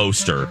with a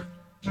poster?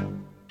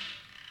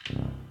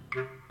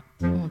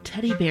 Oh,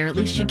 teddy bear. At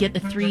least you get the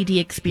 3D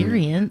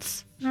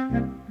experience.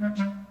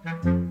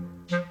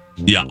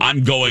 Yeah,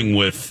 I'm going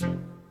with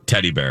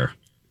teddy bear.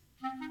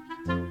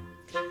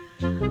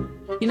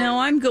 You know,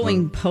 I'm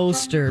going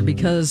poster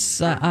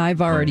because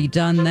I've already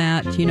done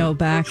that. You know,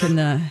 back in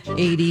the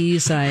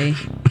 80s, I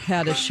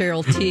had a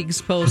Cheryl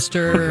Tiegs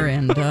poster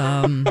and,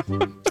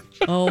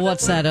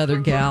 what's that other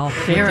gal?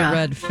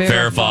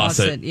 Farrah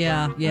Fawcett.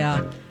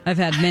 Yeah. I've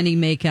had many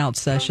makeout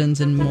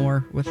sessions and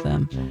more with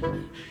them.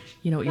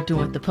 You know what you're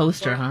doing with the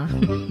poster, huh?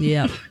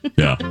 Yeah.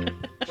 Yeah.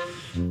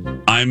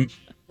 I'm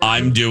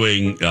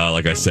doing,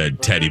 like I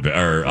said, teddy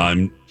bear.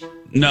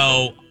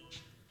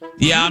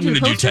 Yeah, I'm going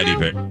to do teddy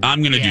bear.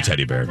 I'm going to do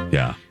teddy bear.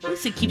 Yeah. At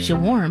least it keeps you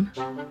warm.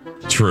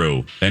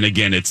 True. And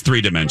again, it's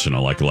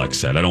 3-dimensional, like Lex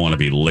said. I don't want to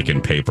be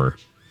licking paper.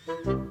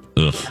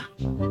 Ugh.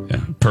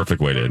 Yeah.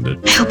 Perfect way to end it.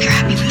 I hope you're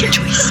happy with your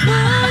choice.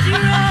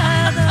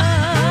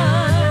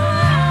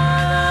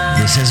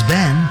 This has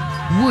been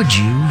Would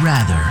You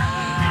Rather?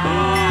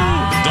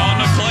 Don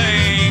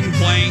McClain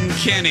playing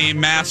Kenny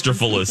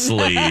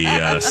masterfully.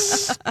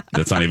 Yes.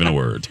 That's not even a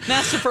word.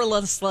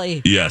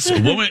 Masterfully. Yes.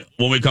 When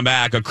we come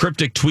back, a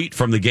cryptic tweet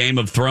from the Game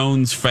of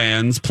Thrones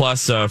fans,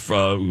 plus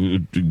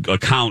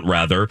account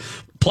rather,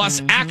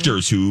 plus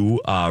actors who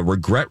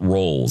regret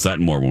roles. That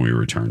and more when we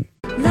return.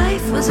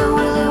 Life was a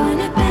willow and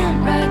it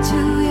bent right to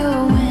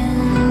your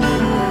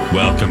window.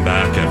 Welcome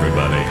back,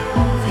 everybody.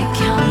 They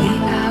count me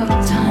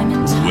out time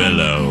and time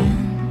Willow.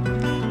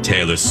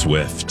 Taylor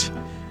Swift.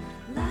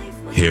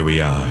 Here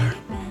we are.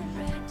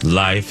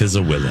 Life is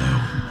a willow.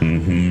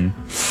 Mm-hmm.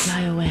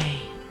 Fly away.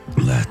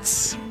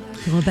 Let's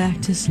go back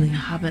to sleep.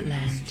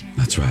 Hobbitland.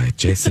 That's right.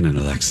 Jason and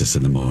Alexis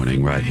in the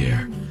morning, right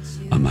here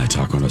on My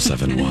Talk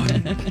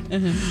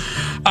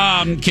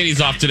 107.1.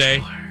 Kenny's off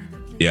today.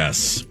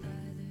 Yes.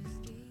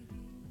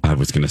 I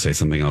was going to say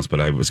something else,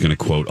 but I was going to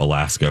quote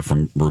Alaska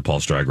from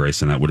RuPaul's Drag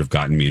Race, and that would have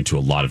gotten me into a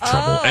lot of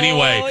trouble.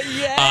 Anyway,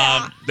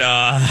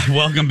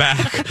 welcome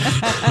back.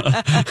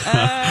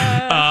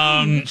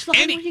 Which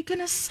line were you going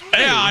to say?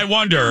 Yeah, I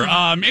wonder.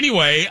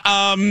 Anyway,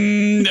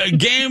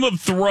 Game of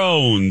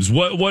Thrones.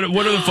 What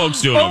are the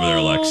folks doing over there,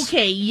 Alex?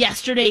 Okay,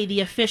 yesterday, the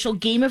official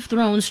Game of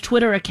Thrones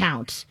Twitter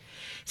account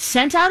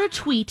sent out a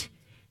tweet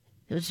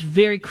that was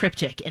very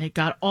cryptic, and it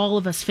got all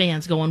of us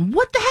fans going,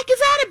 what the heck is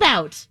that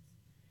about?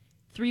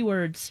 3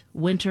 words,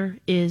 winter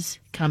is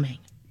coming.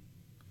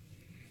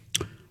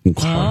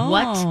 Okay.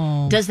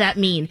 What does that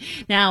mean?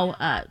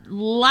 Now,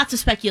 lots of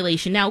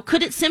speculation. Now,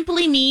 could it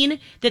simply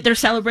mean that they're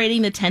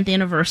celebrating the 10th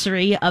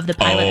anniversary of the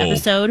pilot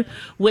episode,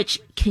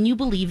 which, can you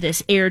believe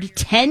this, aired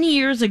 10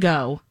 years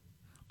ago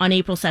on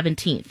April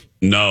 17th?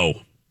 No.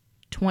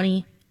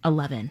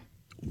 2011.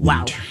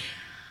 Wow.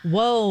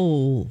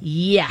 Whoa.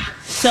 Yeah.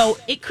 So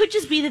it could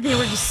just be that they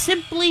were just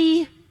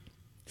simply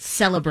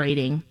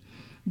celebrating.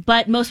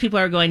 But most people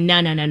are going,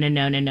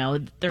 no.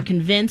 They're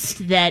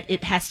convinced that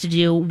it has to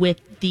do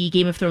with the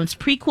Game of Thrones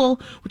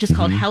prequel, which is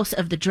called House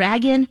of the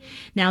Dragon.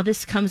 Now,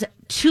 this comes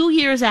 2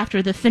 years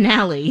after the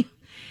finale.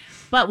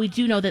 But we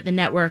do know that the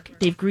network,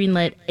 they've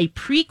greenlit a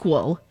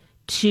prequel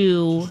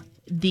to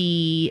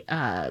the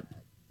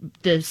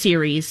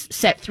series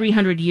set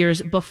 300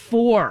 years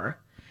before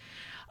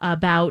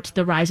about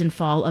the rise and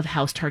fall of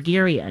House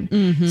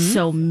Targaryen.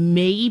 So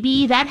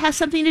maybe that has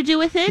something to do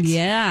with it.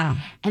 Yeah.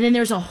 And then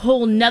there's a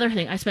whole nother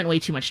thing. I spent way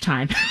too much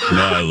time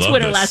I on love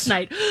Twitter this. last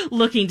night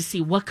looking to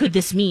see what could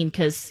this mean,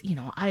 because,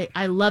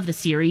 I love the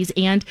series,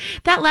 and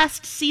that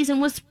last season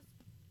was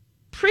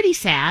pretty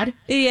sad.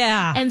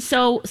 Yeah. And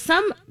so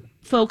some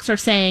folks are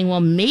saying,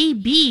 well,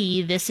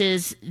 maybe this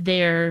is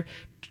their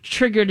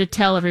trigger to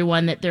tell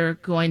everyone that they're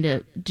going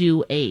to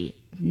do a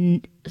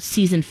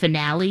season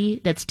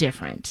finale that's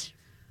different.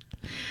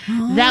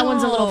 That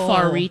one's a little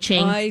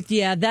far-reaching.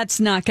 Yeah, that's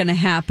not going to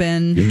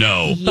happen.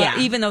 No. But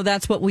even though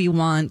that's what we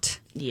want.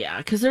 Yeah,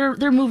 because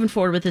they're moving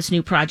forward with this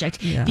new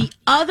project. Yeah. The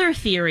other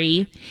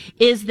theory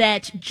is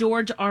that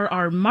George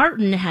R.R.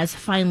 Martin has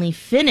finally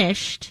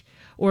finished,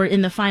 or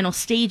in the final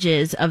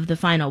stages of the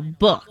final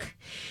book,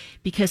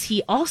 because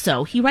he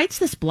writes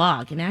this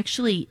blog, and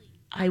actually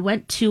I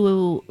went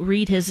to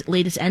read his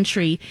latest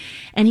entry,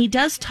 and he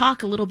does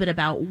talk a little bit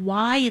about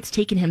why it's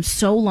taken him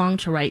so long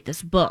to write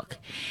this book.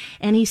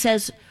 And he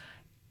says,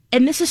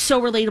 and this is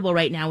so relatable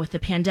right now with the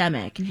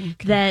pandemic,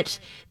 that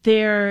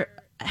there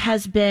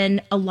has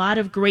been a lot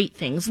of great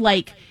things,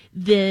 like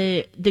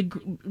the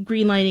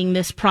greenlighting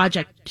this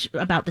project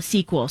about the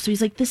sequel. So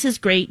he's like, this is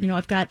great.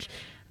 I've got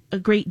a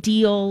great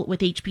deal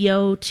with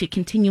HBO to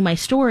continue my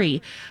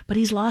story, but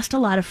he's lost a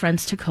lot of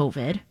friends to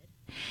COVID.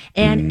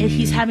 And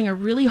he's having a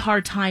really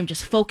hard time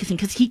just focusing,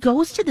 because he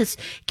goes to this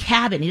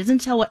cabin. He doesn't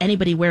tell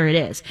anybody where it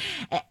is.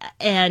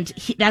 And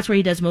that's where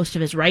he does most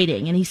of his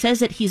writing. And he says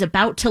that he's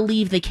about to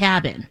leave the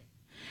cabin.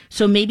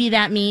 So maybe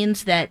that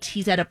means that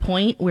he's at a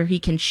point where he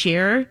can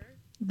share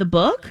the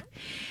book.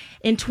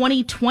 In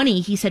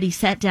 2020, he said he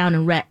sat down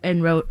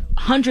and wrote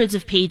hundreds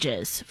of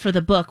pages for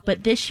the book.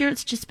 But this year,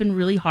 it's just been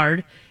really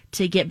hard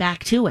to get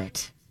back to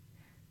it.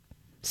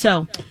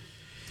 So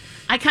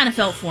I kind of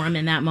felt for him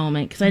in that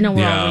moment, because I know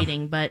we're all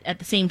waiting, but at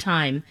the same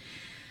time,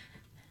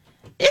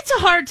 it's a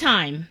hard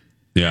time.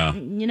 Yeah.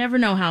 You never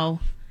know how.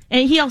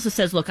 And he also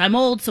says, look, I'm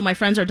old, so my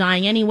friends are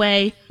dying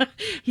anyway.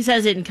 He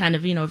says it in kind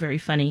of, a very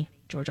funny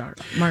George R. R.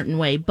 Martin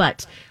way,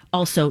 but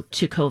also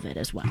to COVID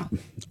as well.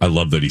 I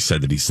love that he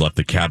said that he's left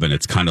the cabin.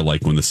 It's kind of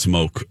like when the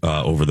smoke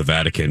over the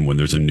Vatican, when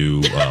there's a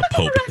new pope.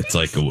 Right. It's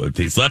like,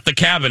 he's left the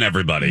cabin,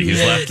 everybody. He's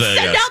left the...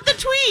 Send out the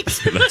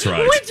tweet! That's right.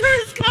 Winter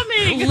is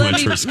coming!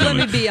 Let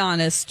me be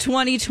honest.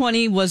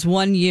 2020 was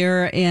 1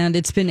 year, and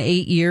it's been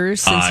 8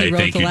 years since he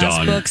wrote the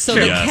last book. So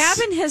the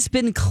cabin has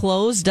been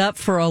closed up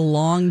for a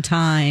long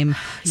time.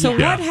 So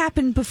what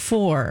happened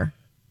before?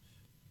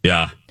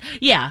 Yeah.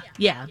 Yeah.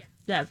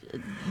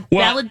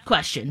 Valid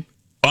question.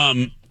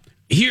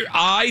 Here,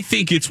 I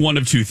think it's one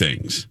of two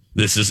things.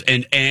 This is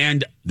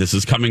and this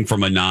is coming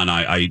from a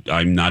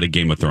I'm not a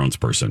Game of Thrones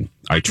person.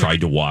 I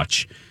tried to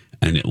watch,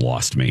 and it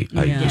lost me.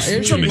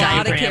 There's a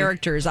lot of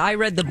characters. I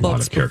read the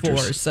books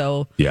before,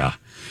 so yeah.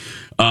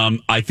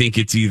 I think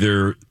it's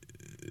either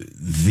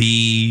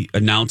the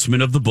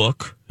announcement of the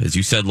book, as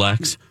you said,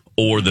 Lex,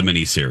 or the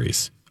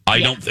miniseries.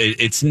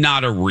 It's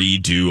not a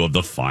redo of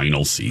the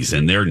final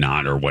season. They're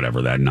not, or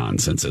whatever that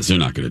nonsense is. They're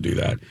not going to do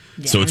that.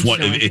 Yeah, so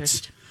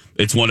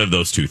it's one of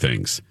those two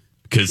things,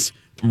 because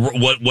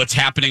what's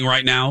happening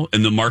right now,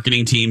 and the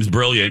marketing team's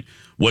brilliant.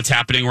 What's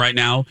happening right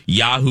now?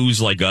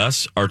 Yahoos like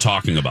us are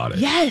talking about it.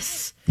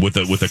 Yes, with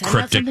a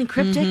cryptic, something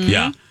cryptic.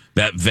 Yeah,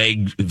 that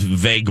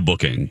vague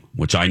booking,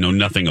 which I know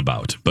nothing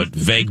about, but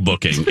vague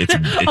booking, it's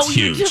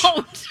huge. You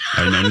don't.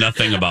 I know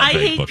nothing about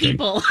vague booking.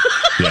 People.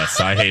 Yes,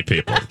 I hate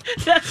people.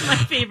 That's my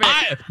favorite.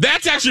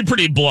 That's actually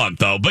pretty blunt,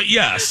 though. But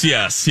yes.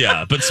 But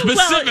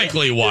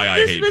specifically, why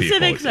I hate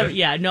people. I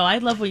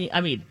love when you.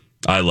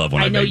 I love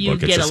when I know vague you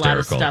book. get It's a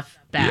hysterical. lot of stuff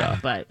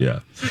back, but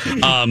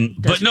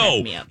but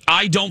no,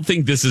 I don't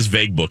think this is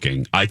vague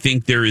booking. I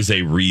think there is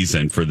a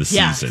reason for the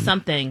season.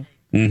 Something.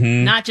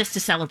 Not just to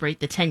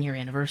celebrate the 10-year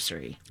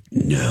anniversary.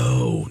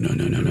 No.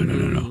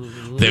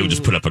 They would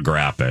just put up a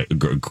graphic.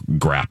 It's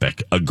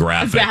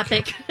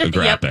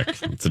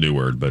a new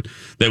word, but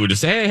they would just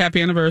say, "Hey,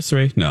 happy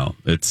anniversary." No,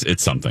 it's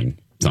something.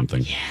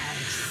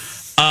 Yes.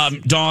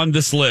 Dawn,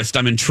 this list,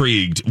 I'm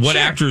intrigued. What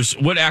actors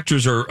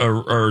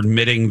are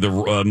admitting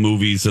the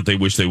movies that they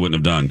wish they wouldn't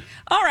have done?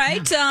 All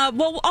right.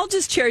 Well, I'll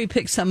just cherry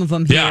pick some of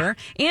them here.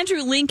 Yeah.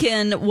 Andrew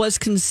Lincoln was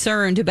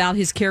concerned about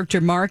his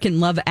character Mark in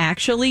Love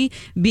Actually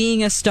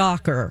being a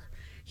stalker.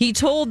 He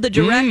told the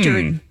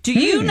director, "Do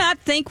you not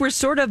think we're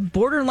sort of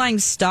borderline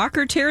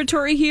stalker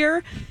territory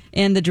here?"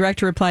 And the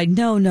director replied,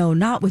 No,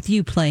 not with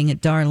you playing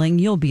it, darling.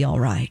 You'll be all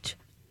right.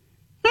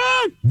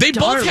 They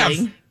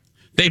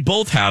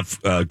both have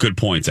good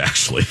points,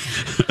 actually.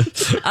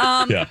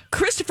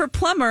 Christopher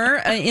Plummer,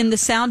 in The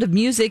Sound of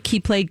Music,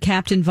 he played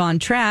Captain Von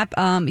Trapp.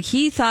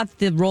 He thought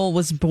the role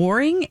was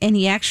boring, and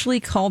he actually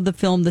called the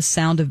film The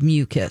Sound of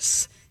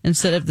Mucus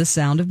instead of The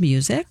Sound of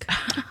Music.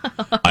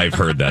 I've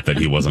heard that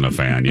he wasn't a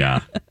fan,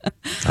 yeah.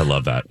 I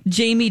love that.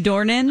 Jamie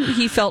Dornan,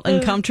 he felt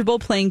uncomfortable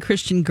playing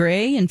Christian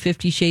Grey in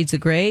 50 Shades of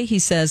Grey. He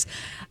says,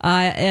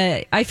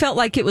 I felt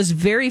like it was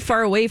very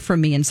far away from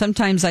me, and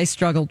sometimes I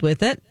struggled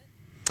with it.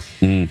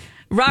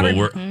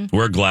 Robert. Well,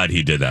 we're glad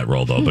he did that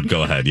role, though, but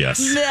go ahead, yes.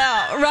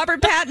 No,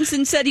 Robert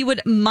Pattinson said he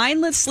would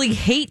mindlessly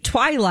hate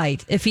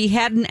Twilight if he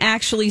hadn't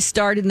actually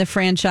starred in the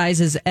franchise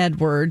as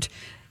Edward.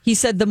 He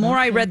said, the more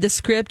I read the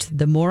script,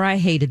 the more I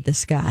hated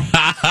this guy.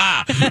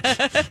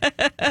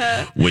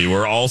 We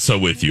were also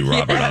with you,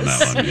 Robert, on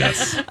that one,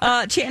 yes.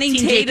 Channing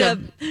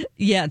Tatum.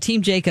 Yeah,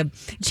 Team Jacob.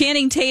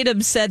 Channing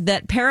Tatum said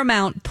that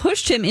Paramount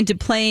pushed him into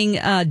playing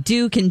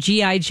Duke in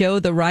G.I. Joe,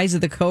 The Rise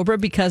of the Cobra,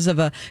 because of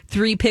a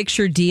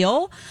 3-picture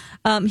deal.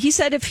 He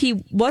said if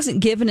he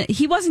wasn't given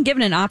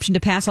an option to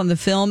pass on the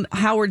film.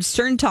 Howard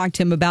Stern talked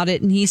to him about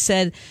it, and he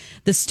said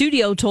the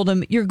studio told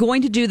him, "You're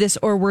going to do this,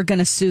 or we're going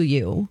to sue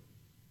you."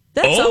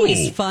 That's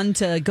always fun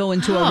to go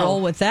into a role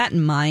with that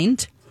in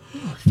mind.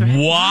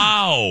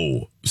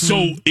 Wow!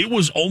 So it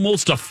was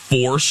almost a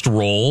forced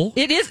role.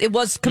 It is. It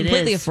was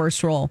completely a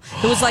forced role.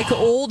 It was like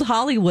old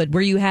Hollywood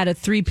where you had a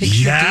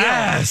 3-picture deal.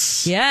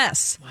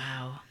 Yes.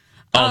 Wow.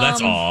 Oh,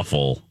 that's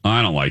awful.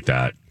 I don't like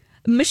that.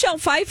 Michelle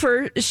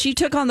Pfeiffer, she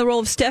took on the role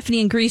of Stephanie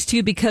in Grease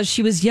 2 because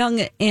she was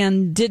young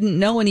and didn't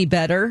know any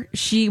better.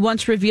 She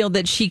once revealed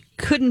that she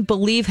couldn't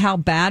believe how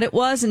bad it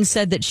was and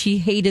said that she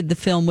hated the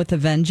film with a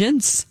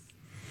vengeance.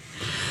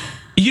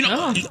 You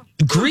know,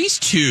 Grease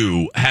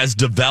 2 has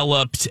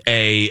developed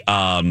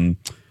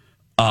it's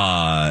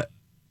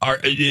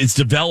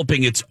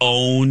developing its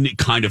own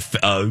kind of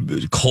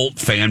cult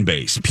fan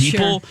base.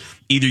 People,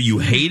 either you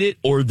hate it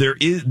or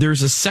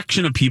there's a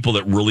section of people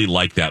that really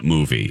like that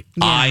movie.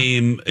 Yeah. I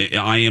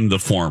am the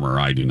former.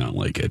 I do not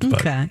like it,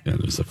 but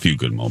there's a few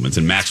good moments.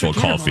 And Maxwell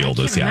Caulfield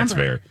is, it's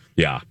fair.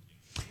 Yeah.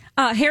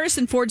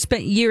 Harrison Ford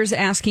spent years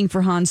asking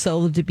for Han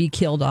Solo to be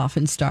killed off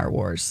in Star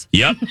Wars.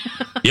 Yep.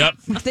 I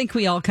think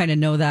we all kind of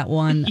know that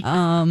one.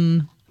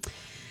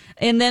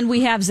 And then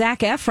we have Zac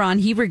Efron.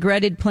 He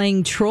regretted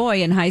playing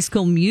Troy in High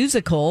School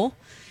Musical.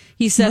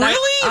 He said,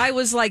 really? I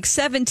was like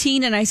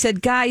 17 and I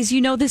said, guys,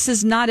 this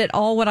is not at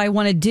all what I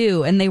want to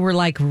do. And they were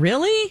like,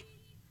 really?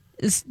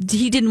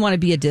 He didn't want to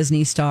be a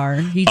Disney star.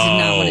 He did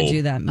not want to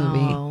do that movie.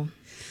 Oh.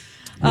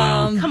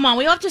 Come on,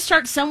 we all have to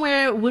start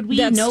somewhere. Would we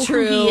know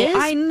true. who he is?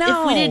 I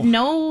know. If we didn't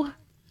know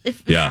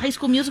if High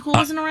School Musical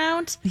wasn't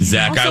around.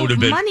 Zach, also, I would have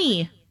been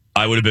money.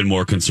 I would have been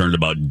more concerned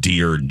about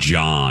Dear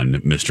John,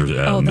 Mr.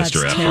 That's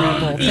Efron.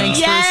 terrible. Thanks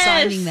for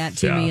assigning that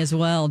to me as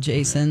well,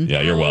 Jason.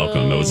 Yeah, you're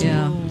welcome. That was,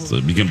 so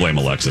you can blame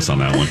Alexis on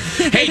that one.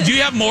 Hey, do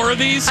you have more of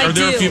these? Are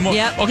there a few more?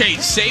 Yep. Okay,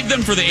 save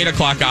them for the 8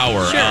 o'clock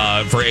hour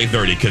for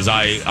 8:30 because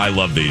I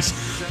love these.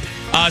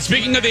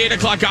 Speaking of the 8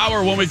 o'clock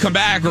hour, when we come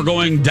back, we're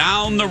going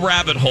down the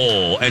rabbit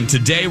hole. And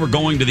today we're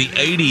going to the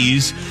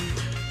 80s.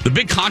 The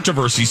big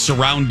controversy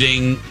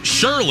surrounding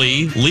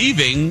Shirley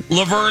leaving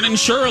Laverne and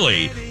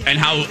Shirley and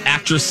how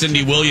actress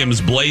Cindy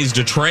Williams blazed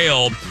a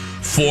trail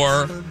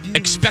for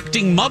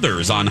expecting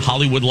mothers on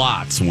Hollywood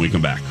lots when we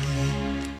come back.